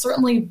Kemp,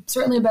 certainly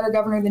a better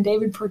governor than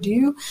David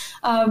Perdue.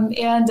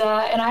 And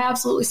I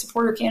absolutely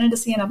support her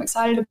candidacy, and I'm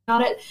excited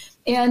about it.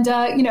 And,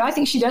 I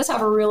think she does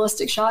have a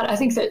realistic shot. I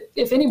think that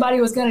if anybody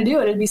was going to do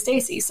it, it'd be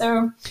Stacey.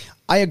 So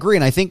I agree.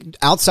 And I think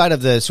outside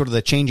of the sort of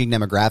the changing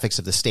demographics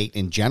of the state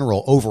in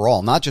general,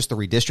 overall, not just the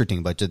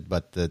redistricting,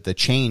 but the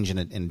change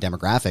in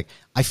demographic,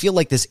 I feel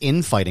like this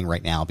infighting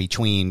right now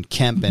between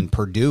Kemp and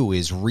Perdue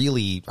is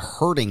really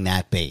hurting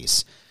that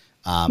base.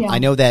 I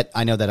know that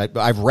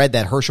I've read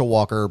that Herschel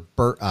Walker,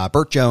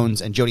 Burt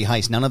Jones, and Jody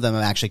Heiss, none of them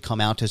have actually come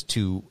out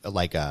to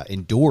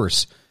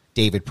endorse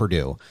David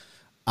Perdue.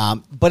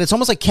 But it's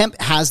almost like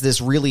Kemp has this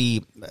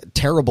really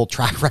terrible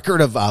track record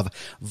of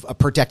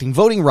protecting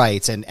voting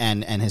rights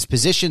and his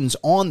positions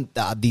on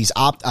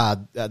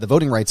the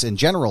voting rights in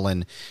general.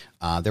 And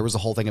there was a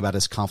whole thing about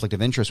his conflict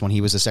of interest when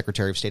he was the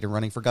Secretary of State and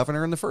running for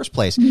governor in the first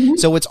place. Mm-hmm.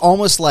 So it's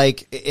almost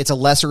like it's a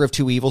lesser of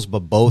two evils, but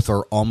both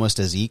are almost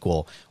as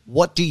equal.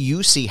 What do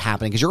you see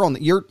happening? Because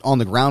you're on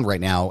the ground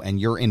right now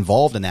and you're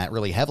involved in that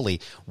really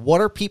heavily.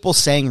 What are people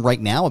saying right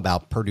now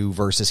about Perdue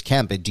versus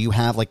Kemp? Do you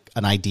have like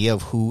an idea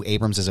of who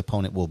Abrams'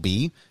 opponent will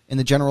be in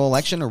the general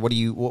election, or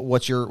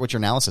what's your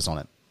analysis on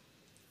it?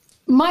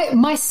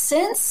 My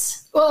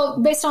sense, well,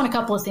 based on a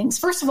couple of things.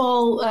 First of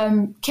all,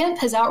 Kemp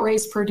has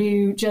outraised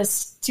Perdue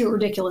just to a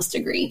ridiculous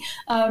degree.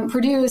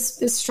 Perdue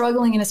is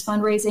struggling in his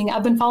fundraising.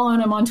 I've been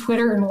following him on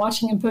Twitter and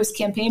watching him post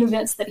campaign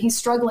events that he's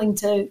struggling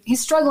to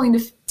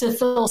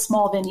fill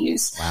small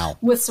venues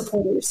with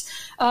supporters.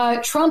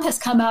 Trump has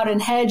come out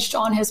and hedged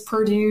on his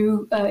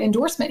Perdue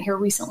endorsement here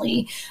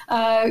recently.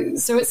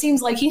 So it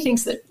seems like he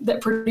thinks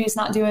that Perdue is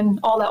not doing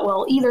all that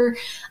well either.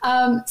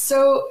 I'm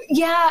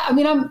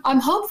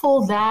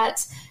hopeful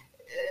that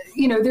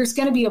there's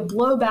going to be a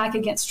blowback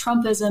against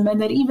Trumpism,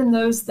 and that even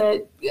those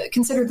that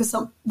consider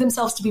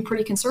themselves to be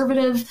pretty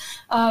conservative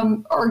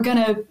are going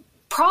to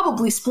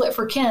probably split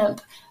for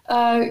Kemp.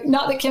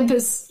 Not that Kemp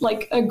is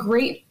like a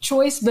great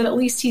choice, but at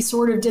least he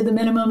sort of did the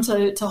minimum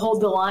to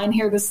hold the line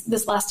here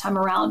this last time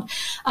around.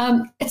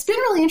 It's been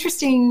really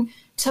interesting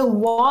to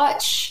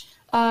watch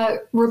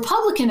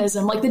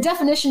Republicanism, like the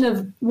definition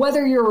of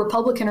whether you're a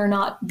Republican or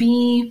not,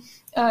 be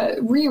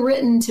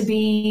rewritten to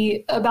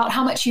be about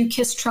how much you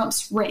kiss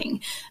Trump's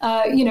ring.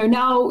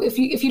 Now if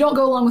you don't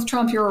go along with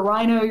Trump, you're a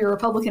rhino, you're a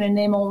Republican in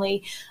name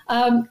only.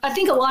 I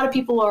think a lot of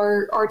people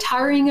are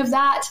tiring of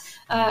that.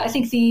 I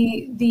think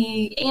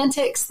the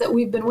antics that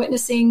we've been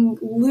witnessing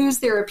lose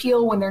their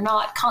appeal when they're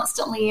not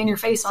constantly in your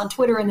face on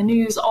Twitter and the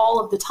news all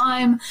of the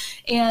time.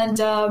 And,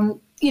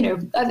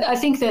 I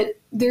think that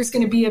there's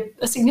going to be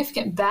a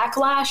significant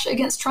backlash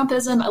against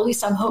Trumpism. At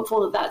least I'm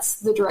hopeful that that's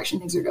the direction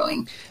things are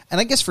going. And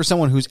I guess for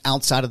someone who's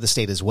outside of the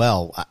state as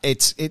well,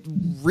 it's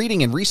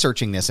reading and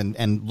researching this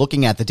and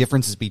looking at the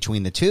differences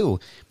between the two,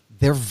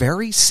 they're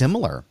very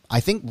similar.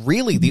 I think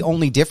really the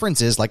only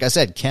difference is, like I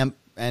said, Kemp,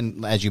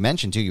 and as you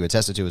mentioned too, you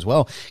attested to as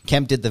well,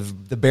 Kemp did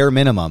the bare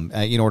minimum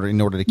in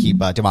order to keep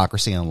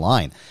democracy in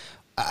line.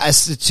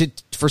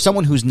 For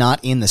someone who's not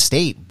in the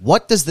state,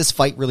 what does this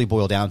fight really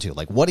boil down to?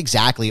 Like, what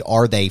exactly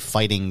are they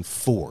fighting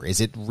for? Is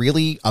it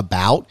really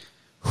about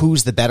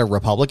who's the better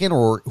Republican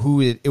or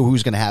who's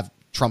going to have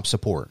Trump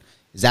support?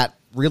 Is that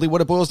really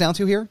what it boils down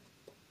to here?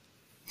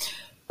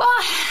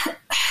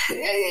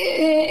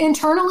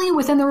 Internally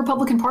within the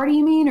Republican Party,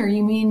 you mean? Or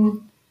you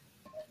mean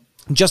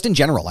just in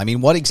general? I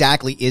mean, what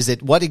exactly is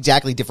it? What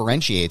exactly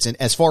differentiates? And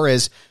as far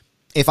as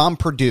if I'm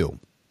Perdue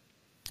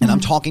and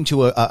I'm talking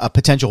to a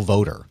potential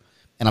voter,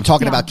 and I'm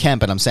talking about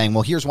Kemp, and I'm saying,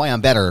 well, here's why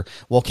I'm better.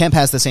 Well, Kemp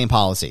has the same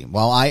policy.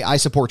 Well, I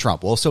support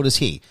Trump. Well, so does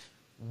he.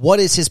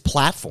 What is his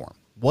platform?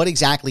 What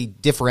exactly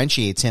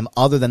differentiates him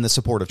other than the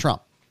support of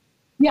Trump?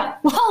 Yeah,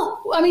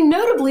 well, I mean,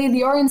 notably,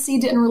 the RNC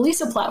didn't release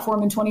a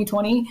platform in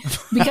 2020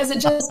 because it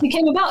just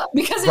became about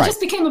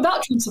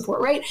Trump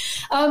support, right?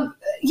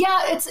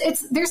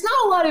 There's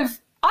not a lot of.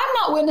 I'm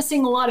not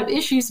witnessing a lot of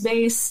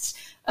issues-based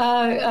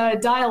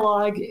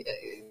dialogue.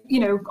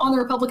 On the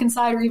Republican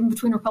side, or even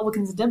between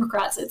Republicans and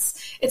Democrats,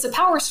 it's a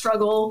power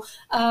struggle.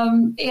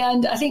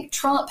 And I think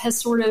Trump has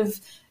sort of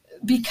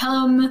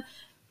become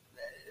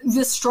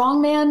this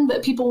strongman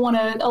that people want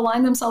to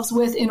align themselves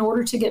with in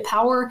order to get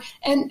power.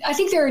 And I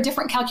think there are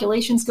different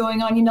calculations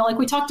going on. Like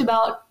we talked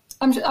about,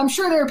 I'm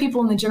sure there are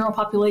people in the general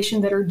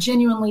population that are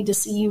genuinely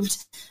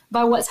deceived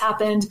by what's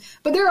happened.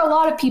 But there are a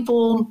lot of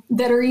people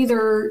that are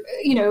either,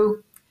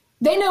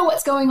 they know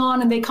what's going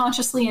on and they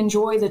consciously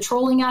enjoy the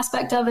trolling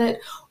aspect of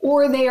it,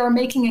 or they are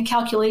making a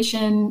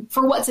calculation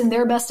for what's in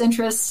their best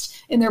interest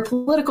in their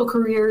political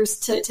careers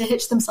to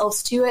hitch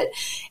themselves to it.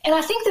 And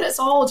I think that it's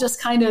all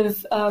just kind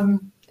of,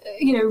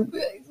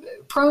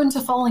 prone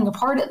to falling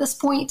apart at this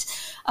point.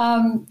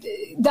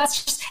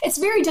 It's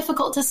very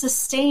difficult to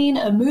sustain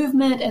a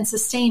movement and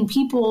sustain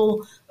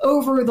people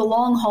over the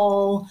long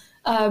haul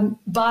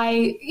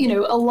by,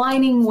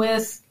 aligning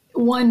with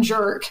one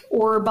jerk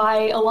or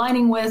by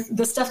aligning with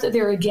the stuff that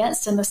they're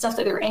against and the stuff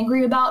that they're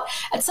angry about.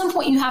 At some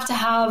point, you have to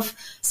have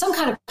some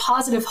kind of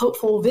positive,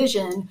 hopeful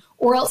vision,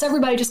 or else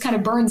everybody just kind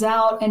of burns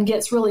out and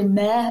gets really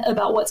meh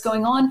about what's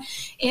going on.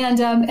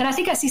 And I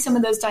think I see some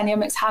of those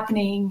dynamics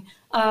happening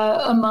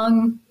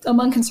among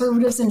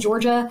conservatives in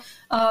Georgia.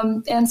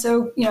 And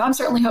so, I'm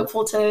certainly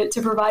hopeful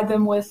to provide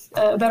them with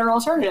a better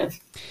alternative.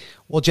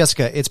 Well,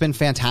 Jessica, it's been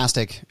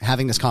fantastic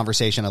having this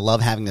conversation. I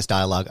love having this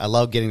dialogue. I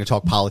love getting to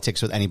talk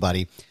politics with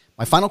anybody.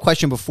 My final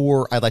question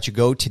before I let you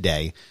go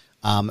today,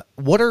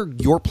 what are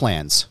your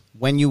plans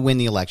when you win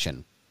the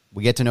election?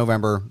 We get to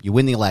November, you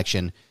win the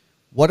election.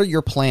 What are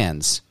your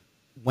plans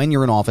when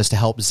you're in office to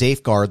help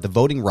safeguard the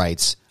voting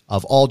rights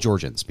of all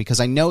Georgians?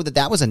 Because I know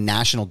that was a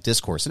national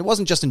discourse, and it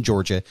wasn't just in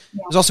Georgia. It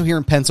was also here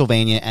in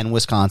Pennsylvania and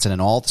Wisconsin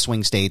and all the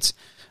swing states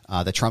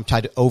that Trump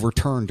tried to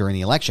overturn during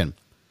the election.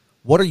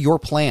 What are your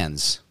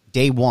plans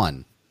day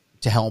one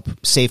to help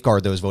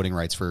safeguard those voting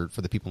rights for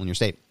the people in your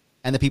state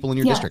and the people in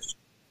your district?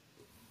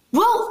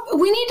 Well,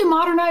 we need to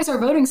modernize our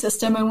voting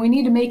system, and we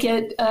need to make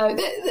it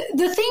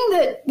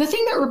the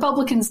thing that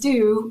Republicans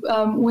do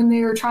when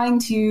they are trying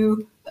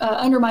to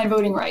undermine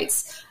voting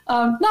rights.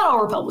 Not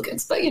all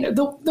Republicans, but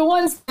the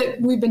ones that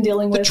we've been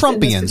dealing with. The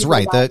Trumpians,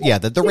 right?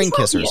 The ring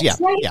kissers,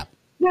 right? yeah.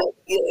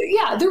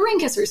 The ring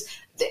kissers.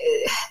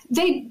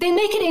 They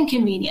make it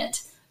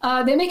inconvenient.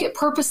 They make it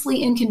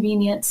purposely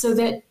inconvenient so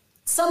that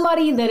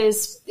somebody that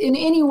is in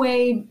any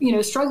way,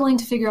 struggling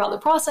to figure out the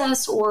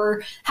process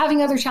or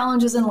having other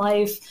challenges in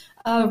life,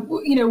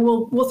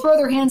 will throw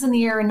their hands in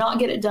the air and not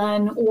get it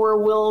done, or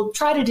will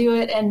try to do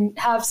it and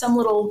have some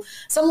little,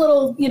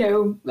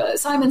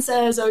 Simon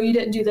says, oh, you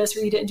didn't do this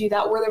or you didn't do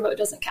that, where their vote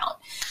doesn't count.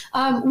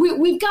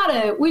 We've got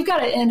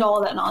to end all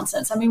of that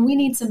nonsense. I mean, we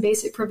need some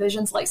basic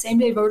provisions like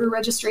same-day voter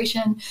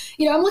registration.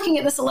 I'm looking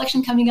at this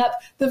election coming up.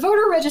 The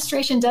voter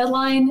registration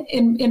deadline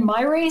in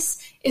my race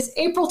is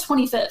April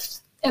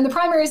 25th. And the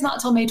primary is not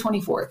until May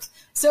 24th.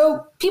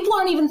 So people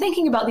aren't even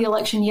thinking about the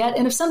election yet.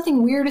 And if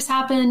something weird has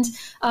happened,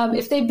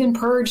 if they've been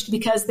purged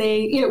because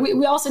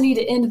we also need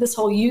to end this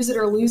whole use it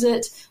or lose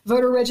it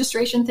voter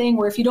registration thing,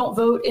 where if you don't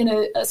vote in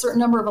a certain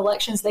number of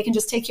elections, they can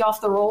just take you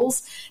off the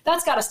rolls.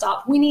 That's got to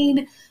stop. We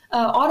need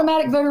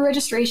automatic voter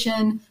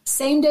registration,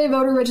 same day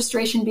voter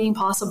registration being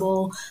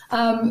possible.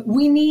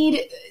 We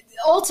need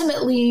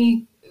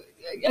ultimately.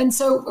 And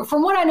so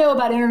from what I know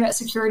about internet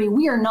security,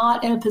 we are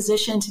not in a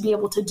position to be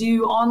able to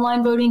do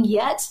online voting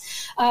yet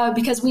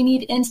because we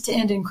need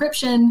end-to-end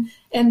encryption.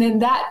 And then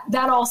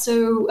that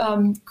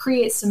also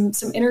creates some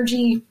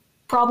energy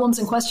problems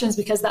and questions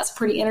because that's a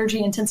pretty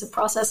energy intensive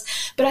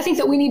process. But I think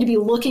that we need to be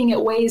looking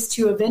at ways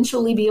to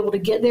eventually be able to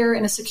get there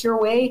in a secure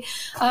way.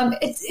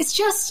 It's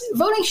just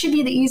voting should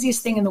be the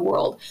easiest thing in the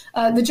world.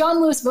 The John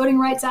Lewis Voting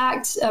Rights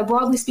Act,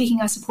 broadly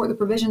speaking, I support the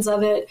provisions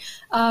of it.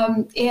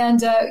 Bottom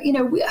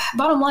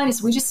line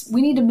is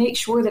we need to make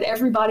sure that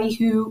everybody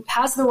who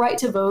has the right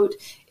to vote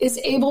is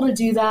able to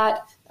do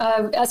that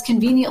as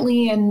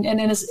conveniently and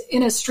in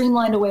as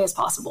streamlined a way as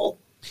possible.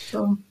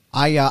 So.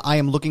 I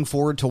am looking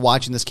forward to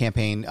watching this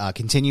campaign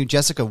continue.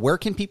 Jessica, where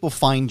can people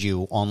find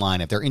you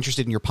online if they're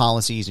interested in your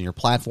policies and your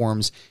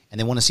platforms and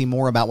they want to see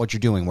more about what you're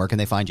doing? Where can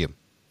they find you?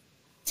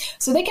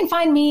 So they can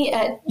find me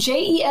at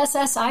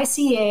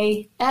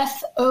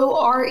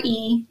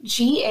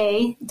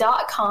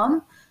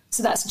JESSICAFOREGA.com.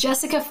 So that's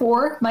Jessica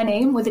Fore, my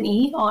name with an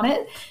E on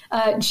it,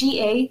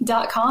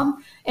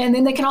 GA.com. And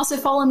then they can also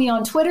follow me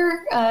on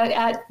Twitter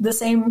at the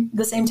same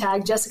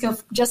tag,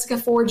 Jessica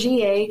Fore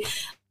GA.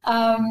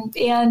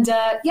 And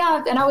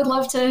I would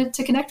love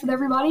to connect with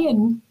everybody,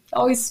 and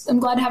I'm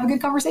glad to have a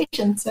good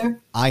conversation. So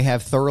I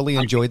have thoroughly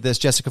enjoyed this.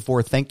 Jessica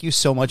Fore, thank you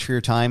so much for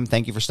your time.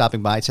 Thank you for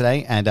stopping by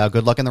today, and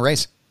good luck in the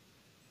race.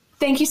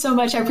 Thank you so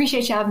much. I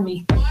appreciate you having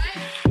me.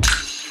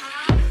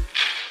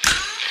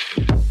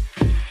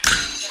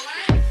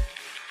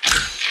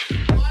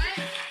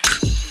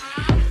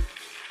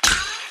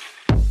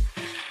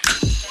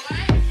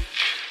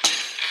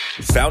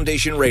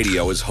 Foundation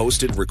Radio is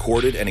hosted,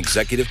 recorded, and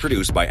executive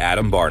produced by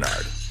Adam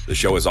Barnard. The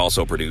show is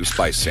also produced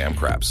by Sam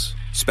Krebs.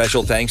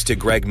 Special thanks to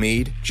Greg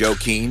Mead, Joe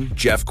Keane,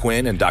 Jeff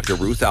Quinn, and Dr.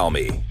 Ruth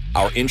Almy.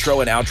 Our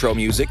intro and outro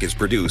music is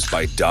produced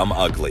by Dumb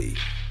Ugly.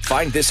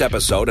 Find this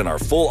episode and our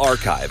full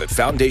archive at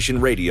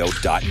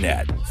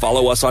foundationradio.net.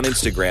 Follow us on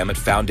Instagram at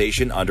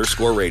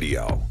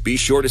foundation_radio. Be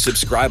sure to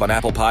subscribe on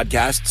Apple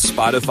Podcasts,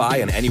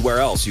 Spotify, and anywhere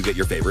else you get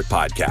your favorite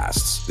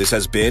podcasts. This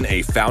has been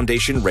a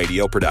Foundation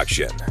Radio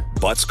production.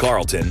 Butts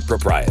Carlton,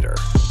 proprietor.